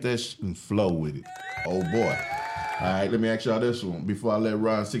 take that and flow with it. Oh boy. All right, let me ask y'all this one before I let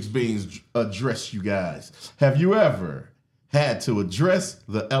Ron 6 Beans address you guys. Have you ever had to address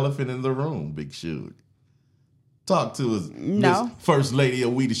the elephant in the room, Big Suge? Talk to us. No. This First Lady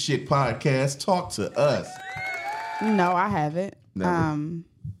of We the Shit podcast. Talk to us. No, I haven't. Never.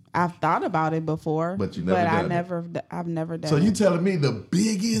 I've thought about it before, but you never I've never done it. So you telling me the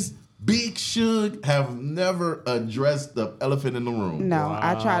biggest Big Suge have never addressed the elephant in the room? No, wow.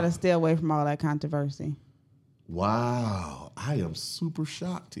 I try to stay away from all that controversy. Wow, I am super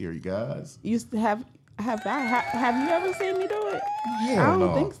shocked here, you guys. You have you ever seen me do it? Yeah, I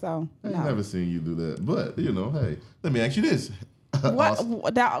don't think so. I've never seen you do that. But you know, hey, let me ask you this.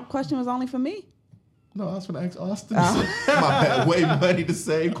 What? That question was only for me? No, I was going to ask Austin. My bad. Way money to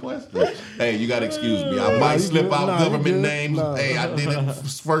save question. Hey, you got to excuse me. I might slip out government names. Hey, I did it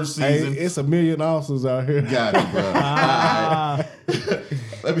first season. Hey, it's a million officers out here. Got it, bro. All right.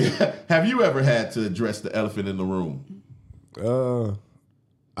 Have you ever had to address the elephant in the room?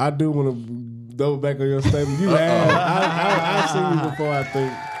 I do when double back on your statement. You have. I've seen you before, I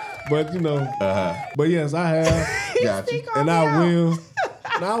think. But, you know. But, yes, I have. Got you. And I will.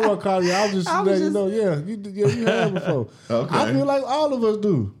 Now, I won't call you. I'll just let you know, you have before. Okay. I feel like all of us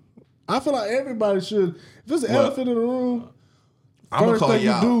do. I feel like everybody should. If there's an elephant in the room, first thing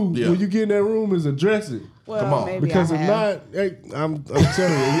you do when you get in that room is address it. Well, Come on. maybe Because I if have. not, hey, I'm telling you,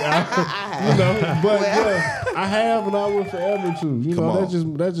 you know. But yeah, I have and I will forever too. You Come know,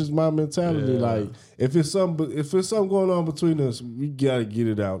 on. that's just my mentality. Yeah. Like if it's something going on between us, we gotta get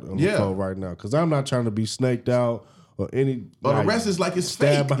it out on the phone right now. Because I'm not trying to be snaked out or any. But like, the rest is like it's stab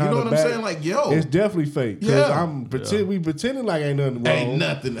fake. You behind know the what I'm back. saying? Like, yo, It's definitely fake. Because Yeah. we pretending like ain't nothing wrong. ain't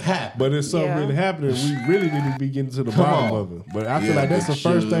nothing happened. But if something Yeah. really happening, we really need to be getting to the Come bottom on. of it. But I feel Yeah, like that's they the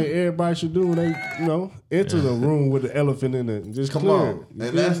first should. thing everybody should do when they, enter the room with the elephant in it. And just Come clear on. it. You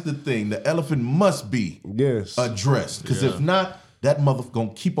And feel that's me? the thing. The elephant must be Yes. addressed. Because if not, that mother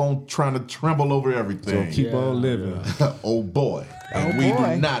gonna keep on trying to tremble over everything. So keep on living. Oh boy. And Oh, we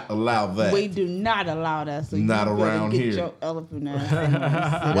boy. do not allow that. We do not allow that. So Not you better around get here. your elephant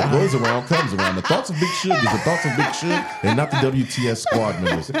ass. What goes around comes around. The thoughts of Big Suge is the thoughts of Big Suge and not the WTS squad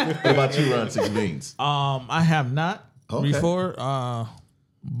members. What about you, Ron 6 Beans? I have not Okay. before,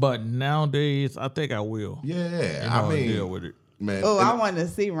 but nowadays I think I will. Yeah, You I know, mean, deal with it. man. Oh, and- I want to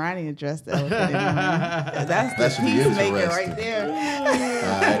see Ronnie address the elephant in the room. That's That the should be peacemaker interesting. right there.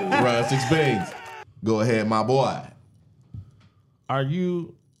 All right, Ron 6 Beans. Go ahead, my boy. Are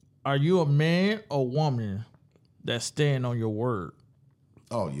you a man or woman that stand on your word?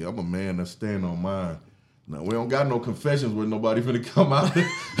 Oh, yeah, I'm a man that stand on mine. Now, we don't got no confessions where nobody finna come out. What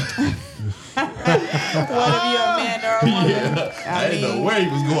if you a man or a woman? Yeah, I didn't know mean, where he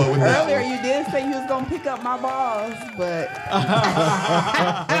was going with that earlier one. you did say you was gonna pick up my balls, but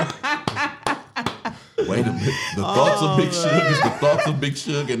Wait a minute. The thoughts of Big Suge is the thoughts of Big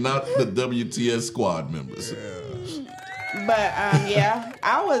Suge and not the WTS squad members. yeah,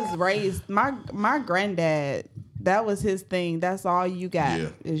 I was raised. My granddad, that was his thing. That's all you got Yeah.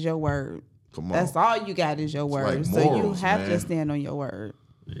 is your word. Come on. That's all you got is your word. like So you morals, have man. to stand on your word.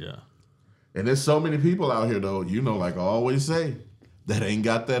 Yeah. And there's so many people out here though, like I always say, that ain't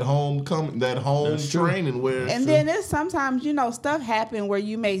got that home training where And then it's sometimes, stuff happen where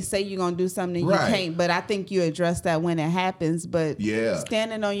you may say you're going to do something and Right. you can't, but I think you address that when it happens. But Yeah.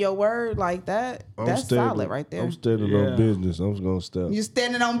 standing on your word like that, that's solid right there. I'm standing Yeah. on business. I'm just gonna step. You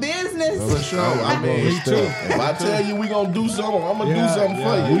standing on business. for sure. I mean, if I tell you we gonna do something, I'm gonna do something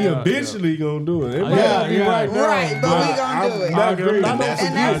for you. We eventually gonna do it. It might Yeah, not be yeah. right now, Right, but we gonna do it. I agree. agree. And that's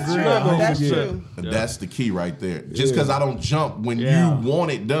And that's the true. key. That's Yeah. true. And that's the key right there. Just because I don't jump when Yeah. you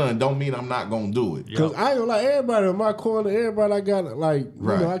want it done, don't mean I'm not gonna do it. Cause I ain't gonna lie, everybody in my corner, everybody I got Right.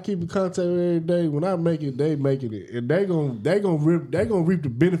 I keep in contact with every day. When I make it, they making it, and they gonna reap the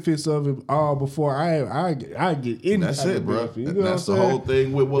benefits of it all before I get any. That's type it, of bro. benefit. You know And what that's I'm the saying? whole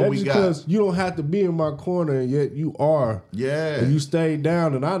thing with what That's we just got. because you don't have to be in my corner, and yet you are. Yeah. And you stay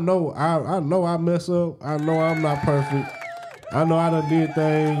down, and I know I mess up. I know I'm not perfect. I know I done did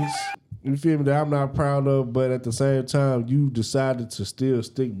things. You feel me? That I'm not proud of, but at the same time, you decided to still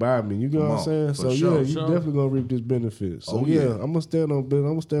stick by me. You know what I'm on, saying? for So sure. yeah, you Sure. definitely gonna reap this benefit. So Oh, yeah, yeah. I'm gonna stand on business. I'm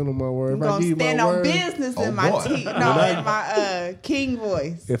gonna stand on my word. I'm If I gonna give you stand my on word, business Oh, in my boy. in my king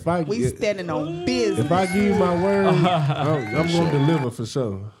voice. If I we get- standing on business. if I give you my word, I'm gonna deliver for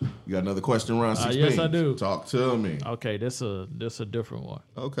sure. You got another question, Ron 6 yes, I Beans? do. Talk to me. Okay, that's a different one.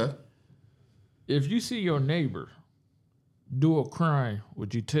 Okay. If you see your neighbor do a crime,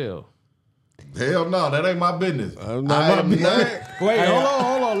 would you tell? Hell no, that ain't my business. not my am business. Wait,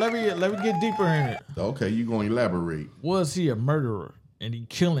 hold on. Let me get deeper in it. Okay, you gonna elaborate? Was he a murderer and he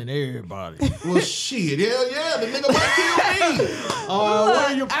killing everybody? Well, shit, hell yeah, the nigga might kill me.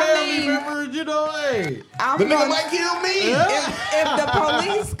 One of your I family mean- members, hey. I'm The nigga gonna- might kill me. if the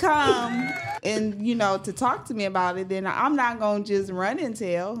police come and to talk to me about it, then I'm not gonna just run and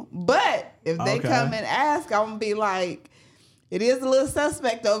tell. But if they Okay. come and ask, I'm gonna be like, it is a little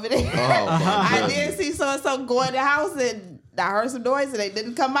suspect over there. Oh, my I goodness. did see so and so go in the house and I heard some noise and they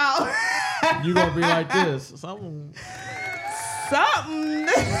didn't come out. You gonna be like this? Something Something.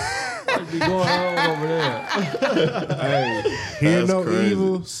 might be going on over there. Hey, hear That's no crazy.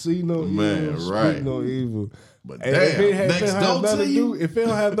 evil, see no Man, evil, right. speak no evil. But Hey, damn, if next don't door have nothing to to you, do, if it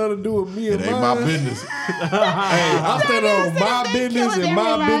don't have nothing to do with me it and ain't mine, my business. Hey, I'm standing on my they business killing and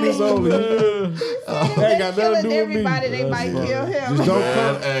my everybody. business only. That ain't got nothing to Killing do with me. everybody, they might kill him. Just don't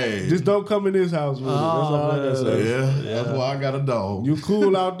Man, come. hey. Just don't come in this house with it. That's all I man. can say. Yeah, that's why I got a dog. You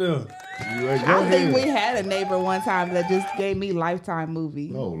cool out there. I think we had a neighbor one time that just gave me Lifetime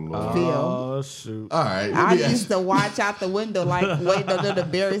movie. Oh, Lord. Feel. Oh, shoot. All right. I used to watch out the window like waiting on them to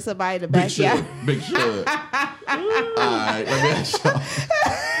bury somebody in the backyard. Big Shug. All right. Let me ask y'all.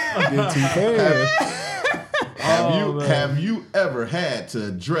 Get too fast. Have you ever had to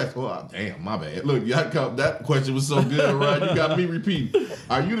address? Oh, damn, my bad. Look, that question was so good, Ryan. You got me repeating.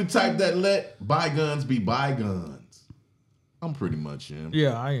 Are you the type that let bygones be bygones? I'm pretty much him.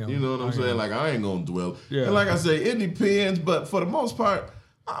 Yeah, I am. You know what I'm saying? Like, I ain't gonna dwell. Yeah. And like I say, it depends, but for the most part,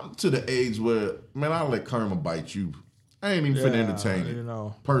 I'm to the age where, man, I'll let karma bite you. I ain't even finna entertain it. You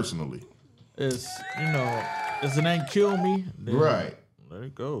know, personally. It's, if it ain't kill me, then right. Let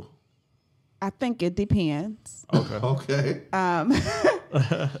it go. I think it depends. Okay.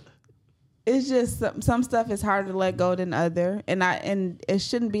 It's just some stuff is harder to let go than other, and it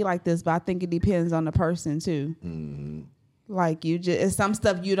shouldn't be like this. But I think it depends on the person too. Mm-hmm. Like it's some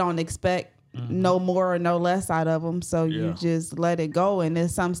stuff you don't expect no more or no less out of them, so you just let it go. And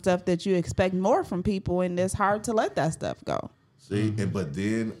there's some stuff that you expect more from people, and it's hard to let that stuff go. See, but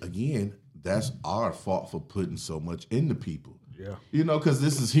then again, that's our fault for putting so much into people. Yeah, because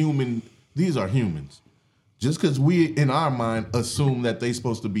this is human. These are humans. Just because we, in our mind, assume that they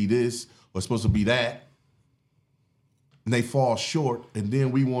supposed to be this or supposed to be that, and they fall short, and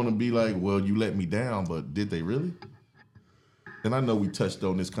then we want to be like, well, you let me down, but did they really? And I know we touched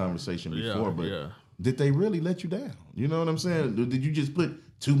on this conversation before, but did they really let you down? You know what I'm saying? Did you just put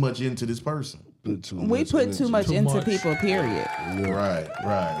too much into this person? We put too much into people, period. Right.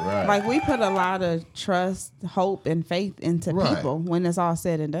 Like, we put a lot of trust, hope, and faith into people when it's all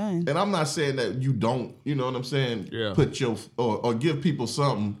said and done. And I'm not saying that you don't, you know what I'm saying, put your, or give people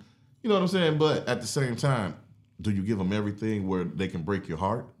something, you know what I'm saying, but at the same time, do you give them everything where they can break your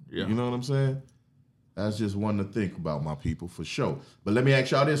heart? Yeah. You know what I'm saying? That's just one to think about, my people, for sure. But let me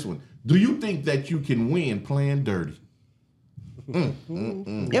ask y'all this one. Do you think that you can win playing dirty?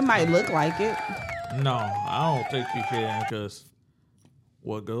 It might look like it. No, I don't think you can, because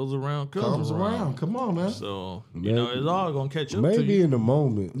what goes around comes around. Come on, man. So, it's all going to catch up to Maybe you. in the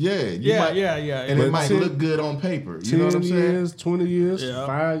moment. Yeah. And it might look good on paper. You know what I'm saying? 10 years, 20 years,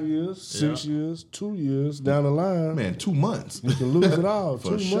 5 years, 6 years, 2 years down the line. Man, 2 months. You can lose it all.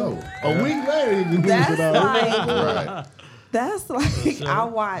 For 2 sure. months. A week later, you can lose it all. Right. That's like, I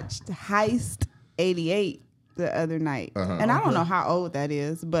watched Heist 88 the other night, and I don't know how old that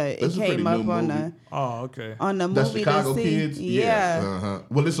is, but it came up on the on the That's movie Chicago to see. Kids. Yeah.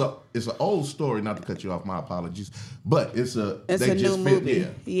 Well, it's an old story. Not to cut you off, my apologies, but it's a new movie.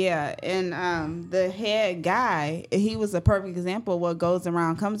 Yeah, and the head guy, he was a perfect example of what goes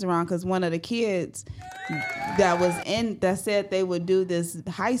around comes around, because one of the kids that said they would do this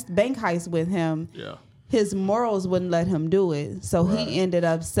bank heist with him. Yeah. His morals wouldn't let him do it, so he ended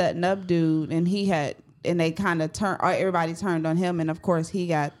up setting up dude, and they kind of everybody turned on him, and of course he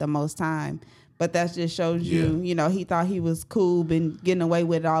got the most time. But that just shows you, he thought he was cool, been getting away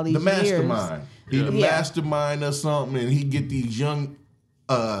with it all these years. The mastermind. He the mastermind or something, and he get these young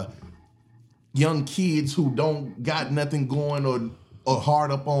kids who don't got nothing going or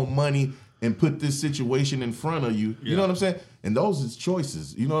hard up on money and put this situation in front of you. You know what I'm saying? And those is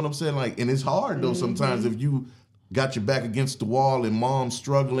choices. You know what I'm saying? Like, and it's hard though sometimes if you got your back against the wall and mom's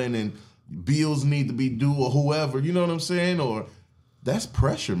struggling and bills need to be due or whoever, you know what I'm saying? Or that's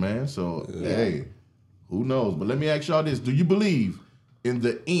pressure, man. So, hey, who knows? But let me ask y'all this. Do you believe in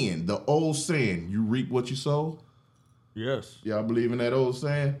the end, the old saying, you reap what you sow? Yes. Y'all believe in that old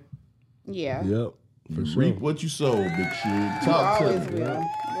saying? Yeah. Yep. You reap what you sow, Big Shug. Talk to me. Will.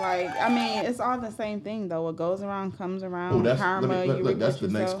 Like, I mean, it's all the same thing, though. What goes around comes around. Karma, that's the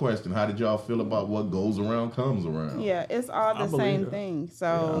next question. How did y'all feel about what goes around comes around? Yeah, it's all the same thing.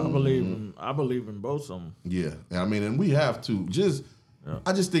 So I believe in both of them. Yeah, I mean, and we have to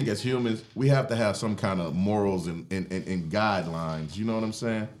I just think as humans, we have to have some kind of morals and guidelines. You know what I'm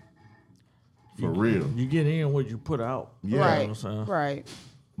saying? For real. You get in what you put out. Yeah. Right. You know what I'm saying? Right.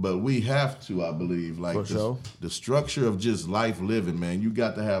 But we have to, I believe, like the structure of just life living, man. You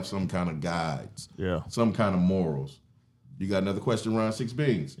got to have some kind of guides. Yeah. Some kind of morals. You got another question, Ron Six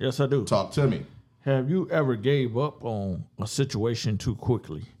Beans? Yes, I do. Talk to me. Have you ever gave up on a situation too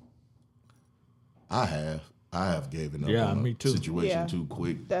quickly? I have given up on me a too. situation too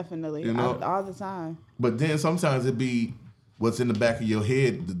quick. Definitely. You know? All the time. But then sometimes it be what's in the back of your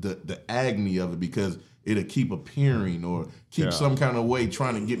head, the agony of it, because it'll keep appearing or keep some kind of way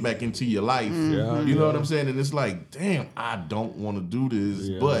trying to get back into your life. You know what I'm saying? And it's like, damn, I don't want to do this,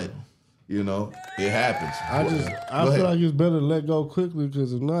 but You know, it happens. I feel like it's better to let go quickly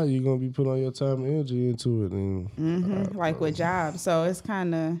because if not, you're gonna be putting all your time and energy into it. And like with jobs, so it's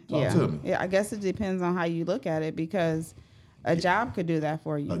kind of yeah. I guess it depends on how you look at it because a job could do that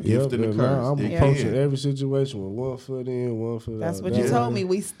for you. A gift and a curse. I'm approaching every situation with 1 foot in, 1 foot out. That's what you told me.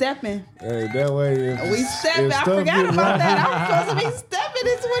 We stepping. Hey, that way we stepping. I forgot about that. I'm supposed to be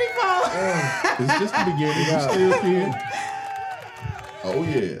stepping in 24. It's just the beginning. You still can. Oh,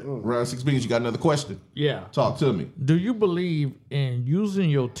 yeah. Round 6 beans, you got another question? Yeah. Talk to me. Do you believe in using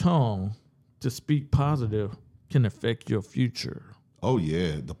your tongue to speak positive can affect your future? Oh,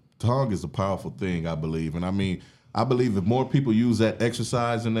 yeah. The tongue is a powerful thing, I believe. And I believe if more people use that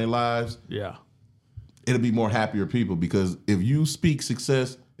exercise in their lives, it'll be more happier people. Because if you speak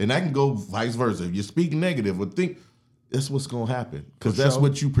success, and that can go vice versa. If you speak negative or think, that's what's going to happen. Because that's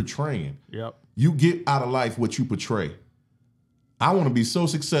what you portraying. Yep. You get out of life what you portray. I want to be so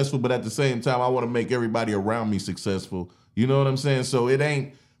successful, but at the same time, I want to make everybody around me successful. You know what I'm saying? So it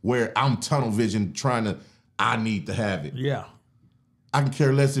ain't where I'm tunnel vision I need to have it. Yeah. I can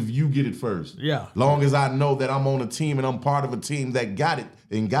care less if you get it first. Yeah. Long as I know that I'm on a team and I'm part of a team that got it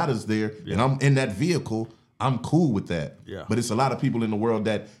and got us there and I'm in that vehicle, I'm cool with that. Yeah. But it's a lot of people in the world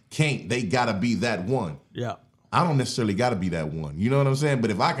that can't. They got to be that one. Yeah. I don't necessarily got to be that one. You know what I'm saying? But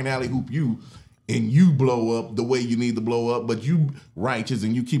if I can alley-hoop you and you blow up the way you need to blow up, but you righteous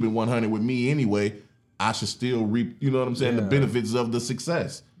and you keep it 100 with me anyway, I should still reap, you know what I'm saying, the benefits of the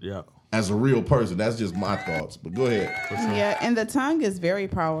success. Yeah. As a real person. That's just my thoughts. But go ahead. Yeah, and the tongue is very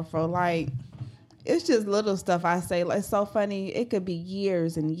powerful. Like, it's just little stuff I say. Like, it's so funny. It could be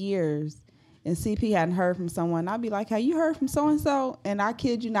years and years. And CP hadn't heard from someone. I'd be like, have you heard from so-and-so? And I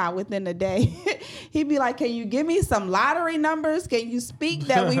kid you not, within a day, he'd be like, can you give me some lottery numbers? Can you speak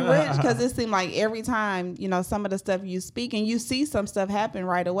that we rich? Because it seemed like every time, you know, some of the stuff you speak and you see some stuff happen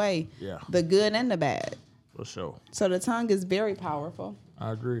right away. Yeah. The good and the bad. For sure. So the tongue is very powerful.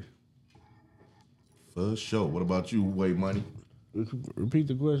 I agree. For sure. What about you, Wade Money? Repeat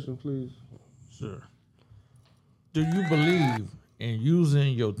the question, please. Sure. Do you believe in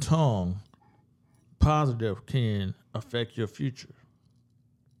using your tongue positive can affect your future?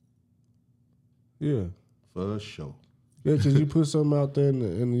 Yeah. For sure. Yeah, because you put something out there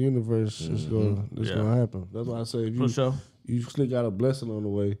in the universe, it's gonna happen. That's why I say if you still got a blessing on the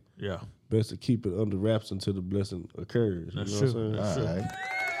way, best to keep it under wraps until the blessing occurs. That's you know true. what I'm saying?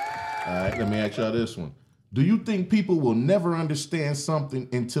 All right, let me ask y'all this one. Do you think people will never understand something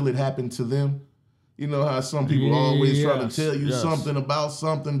until it happened to them? You know how some people always try to tell you something about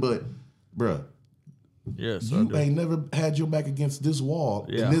something, but bruh, you ain't never had your back against this wall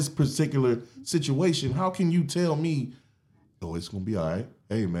in this particular situation. How can you tell me, oh, it's going to be all right?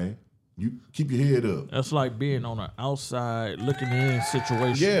 Hey, man, you keep your head up. That's like being on an outside looking in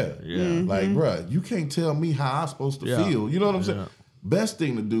situation. Yeah. Mm-hmm. Like, bruh, you can't tell me how I'm supposed to feel. You know what I'm saying? Best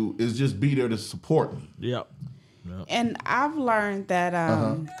thing to do is just be there to support me. Yep. And I've learned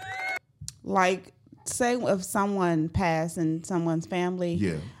that, like, say if someone passed in someone's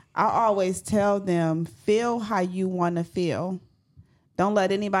family, I always tell them, feel how you want to feel. Don't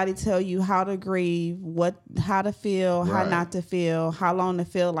let anybody tell you how to grieve, how to feel, how not to feel, how long to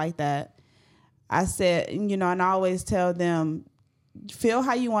feel like that. I said, you know, and I always tell them, feel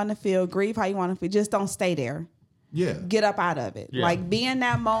how you want to feel, grieve how you want to feel. Just don't stay there. Yeah. Get up out of it. Yeah. Like, be in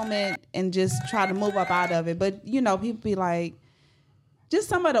that moment and just try to move up out of it. But, you know, people be like, just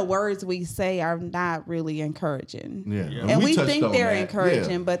some of the words we say are not really encouraging. Yeah. And we think they're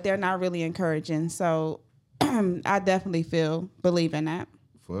encouraging, but they're not really encouraging. So I definitely believe in that.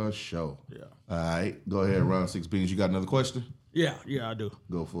 For sure. Yeah. All right. Go ahead, Round 6 Beans. You got another question? Yeah, I do.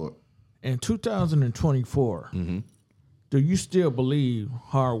 Go for it. In 2024, do you still believe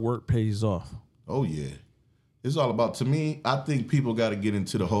hard work pays off? Oh, yeah. It's all about, to me, I think people got to get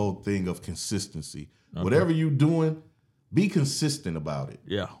into the whole thing of consistency. Okay. Whatever you're doing, be consistent about it.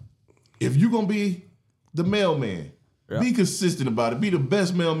 Yeah. If you're going to be the mailman, be consistent about it. Be the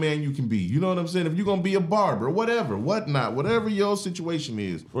best mailman you can be. You know what I'm saying? If you're going to be a barber, whatever your situation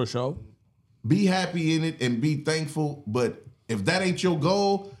is. For sure. Be happy in it and be thankful. But if that ain't your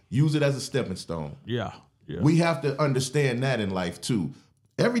goal, use it as a stepping stone. Yeah. We have to understand that in life too.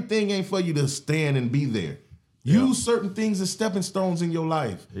 Everything ain't for you to stand and be there. Use certain things as stepping stones in your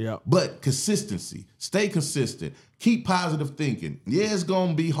life. Yeah. But consistency. Stay consistent. Keep positive thinking. Yeah, it's going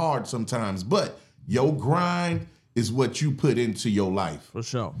to be hard sometimes, but your grind is what you put into your life. For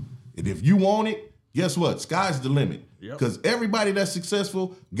sure. And if you want it, guess what? Sky's the limit. Yep. Because everybody that's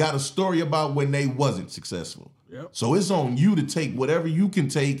successful got a story about when they wasn't successful. Yep. So it's on you to take whatever you can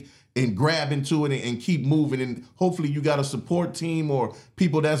take and grab into it and keep moving. And hopefully you got a support team or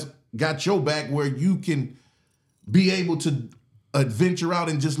people that's got your back where you can be able to adventure out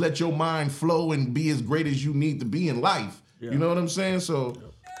and just let your mind flow and be as great as you need to be in life. Yeah. You know what I'm saying? So,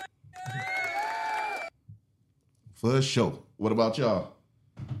 for sure. What about y'all?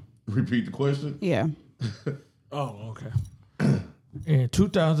 Repeat the question? Yeah. Oh, okay. In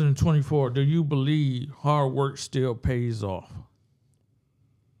 2024, do you believe hard work still pays off?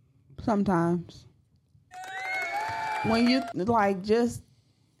 Sometimes. When you, like, just,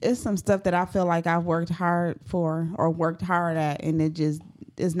 it's some stuff that I feel like I've worked hard for or worked hard at, and it just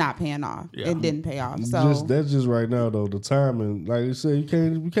is not paying off. Yeah. It didn't pay off. So that's just right now though. The timing, like you said,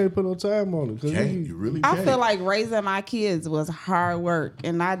 you can't put no time on it. You really can't. I feel like raising my kids was hard work,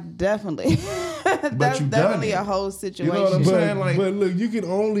 and I definitely that's definitely a whole situation. You know what I'm saying? Like, but look, you can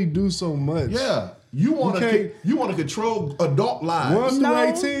only do so much. Yeah. You want to control adult lives.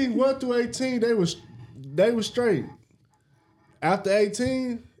 1 through 18, they was straight. After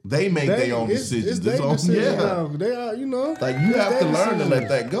 18, they make their own decisions. It's their decision now. They are, you know. Like you have to learn to let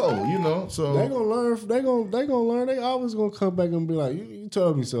that go, you know. So they gonna learn. They gonna learn. They always gonna come back and be like, "You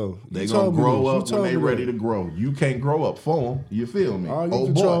told me so." They gonna grow up when they ready to grow. You can't grow up for them. You feel me? All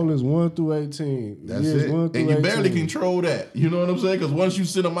you control is 1 through 18. That's it. And you barely control that. You know what I'm saying? Because once you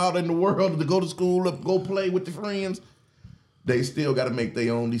send them out in the world to go to school, go play with the friends, they still got to make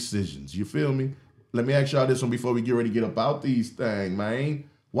their own decisions. You feel me? Let me ask y'all this one before we get ready to get up out these things, man.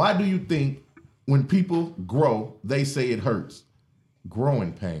 Why do you think when people grow, they say it hurts?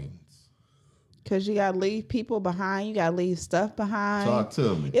 Growing pains. Because you got to leave people behind. You got to leave stuff behind. Talk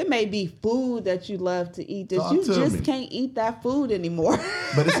to me. It may be food that you love to eat that you just can't eat that food anymore.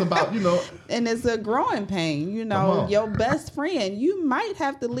 But it's about, you know. And it's a growing pain. You know, your best friend. You might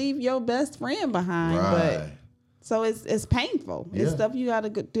have to leave your best friend behind. Right. But so it's painful. Yeah. It's stuff you got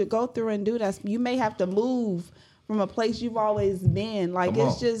to go through and do. You may have to move from a place you've always been. Like,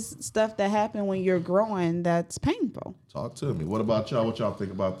 it's just stuff that happen when you're growing that's painful. Talk to me. What about y'all? What y'all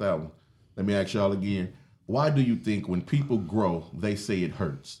think about that one? Let me ask y'all again. Why do you think when people grow, they say it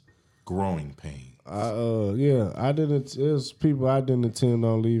hurts? Growing pains. I didn't. There's people I didn't intend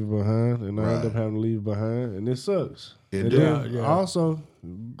on leaving behind, and I ended up having to leave behind, and it sucks. Also,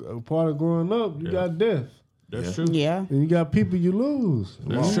 part of growing up, you got death. That's true. Yeah. And you got people you lose.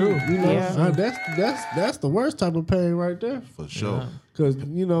 That's true. You know, that's the worst type of pain right there. For sure. Because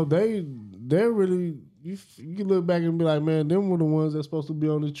you know they're really. You look back and be like, man, them were the ones that's supposed to be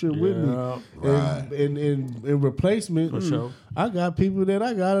on the trip with me. Right. And in replacement, for sure. I got people that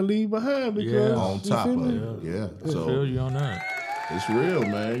I gotta leave behind because on top of it. Yeah. So I feel you on that. It's real,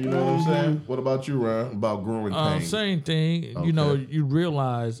 man. You know what I'm saying? What about you, Ryan? About growing pain? Same thing. Okay. You know, you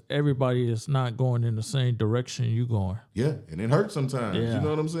realize everybody is not going in the same direction you going. Yeah, and it hurts sometimes. Yeah. You know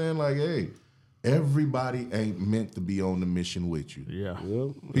what I'm saying? Like, hey, everybody ain't meant to be on the mission with you. Yeah.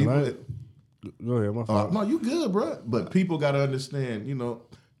 People. Go ahead, my fault. No, you good, bro. But people got to understand, you know,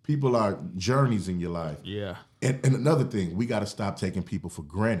 people are journeys in your life. Yeah. And another thing, we got to stop taking people for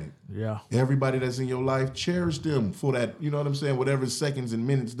granted. Yeah. Everybody that's in your life, cherish them for that, you know what I'm saying, whatever seconds and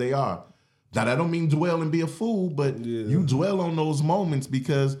minutes they are. Now, that don't mean dwell and be a fool, but you dwell on those moments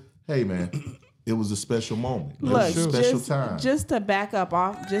because, hey, man, it was a special moment. It was a special time. Just to back up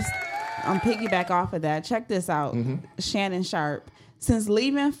piggyback off of that, check this out. Shannon Sharpe. Since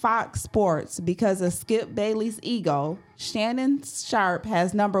leaving Fox Sports because of Skip Bayless's ego, Shannon Sharpe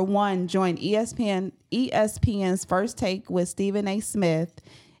has #1 joined ESPN's First Take with Stephen A. Smith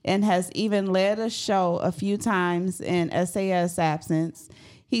and has even led a show a few times in SAS absence.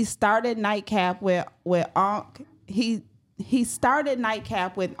 He started Nightcap with Onk. He started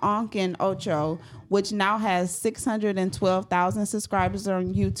Nightcap with Onk and Ocho, which now has 612,000 subscribers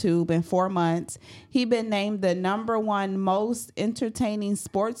on YouTube in 4 months. He's been named the #1 most entertaining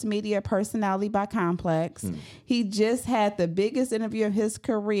sports media personality by Complex. He just had the biggest interview of his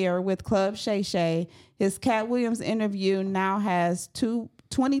career with Club Shay Shay. His Cat Williams interview now has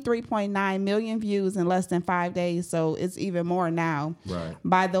 23.9 million views in less than 5 days, so it's even more now. Right.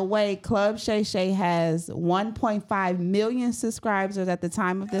 By the way, Club Shay Shay has 1.5 million subscribers at the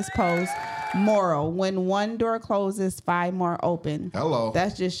time of this post. Moral: when one door closes, 5 more open. Hello.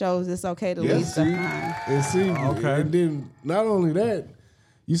 That just shows it's okay to leave stuff behind. And then not only that,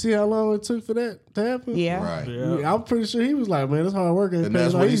 you see how long it took for that to happen? Yeah. Right. Yeah. I'm pretty sure he was like, man, it's hard work. And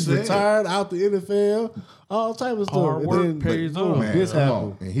that's what he's retired, out the NFL, all type of stuff. Hard work pays off. Man, this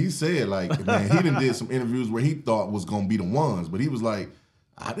happened. And he said, like, man, he done did some interviews where he thought was going to be the ones, but he was like,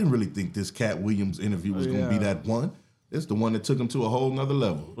 I didn't really think this Cat Williams interview was going to be that one. It's the one that took him to a whole nother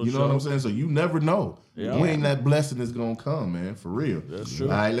level. You know what I'm saying? So you never know when that blessing is going to come, man, for real. That's true.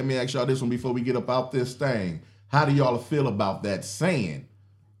 All right, let me ask y'all this one before we get up out this thing. How do y'all feel about that saying?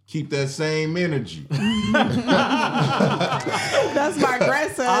 keep that same energy. That's my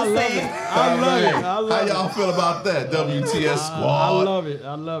grandson saying. I love it. How y'all feel about that, WTS Squad? I love it.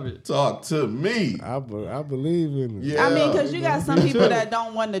 I love it. Talk to me. I believe in it. Yeah. I mean, because you got some people that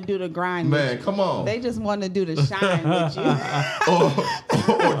don't want to do the grind. Man, come on. They just want to do the shine with you.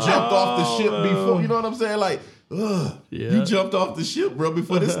 or jumped off the ship before. You know what I'm saying? Like, you jumped off the ship, bro,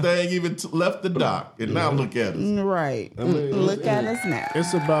 before this thing even left the dock. And now look at us. Right. I mean, Look at us now.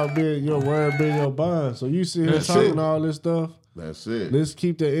 It's about being your word, being your bond. So you sit here talking all this stuff. That's it. Let's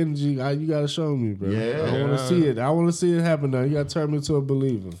keep the energy. You got to show me, bro. Yeah. I want to see it. I want to see it happen now. You got to turn me into a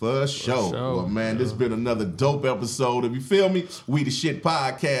believer. For sure. Well, man, this has been another dope episode. If you feel me, We the Shit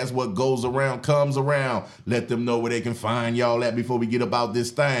Podcast. What goes around comes around. Let them know where they can find y'all at before we get about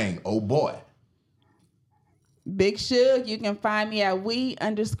this thing. Oh, boy. Big Suge, you can find me at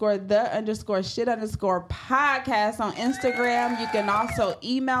we_the_shit_podcast on Instagram. You can also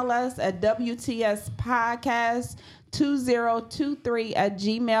email us at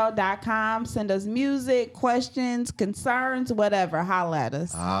WTSpodcast2023@gmail.com. Send us music, questions, concerns, whatever. Holla at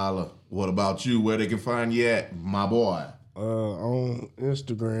us. Holla. What about you? Where they can find you at, my boy? On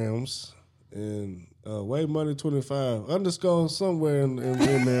Instagrams and WayMoney25 _ somewhere in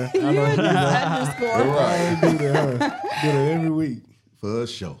there. I don't do that. Underscore. Right. I do that. Do that every week. For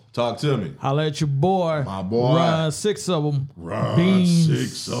sure. Talk to me. Holla at your boy. My boy. Run 6 of them. Run Beans.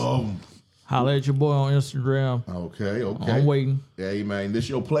 6 of them. Holla at your boy on Instagram. Okay. I'm waiting. Hey, man, this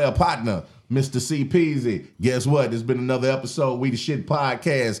your player partner, Mr. C. Peasy. Guess what? There's been another episode, We the Shit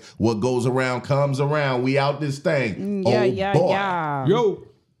Podcast. What goes around comes around. We out this thing. Yeah, oh, yeah, boy. yeah. Yo.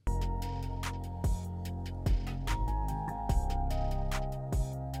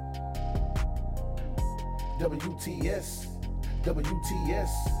 WTS, WTS,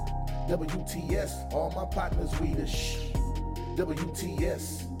 WTS, all my partners we the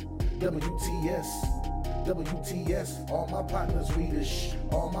WTS, WTS, WTS, all my partners we the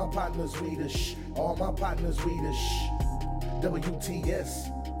all my partners we the all my partners we the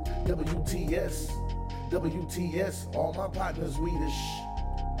WTS, WTS, WTS, all my partners we the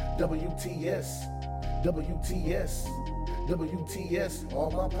WTS, WTS, WTS, all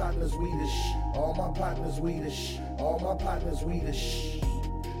my partners we the all my partners we the all my partners we the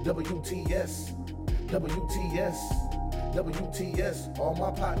WTS, WTS, WTS, all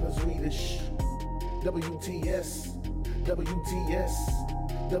my partners we the WTS, WTS,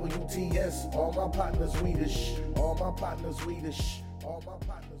 WTS, all my partners we the all my partners we the all my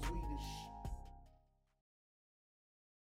partners we the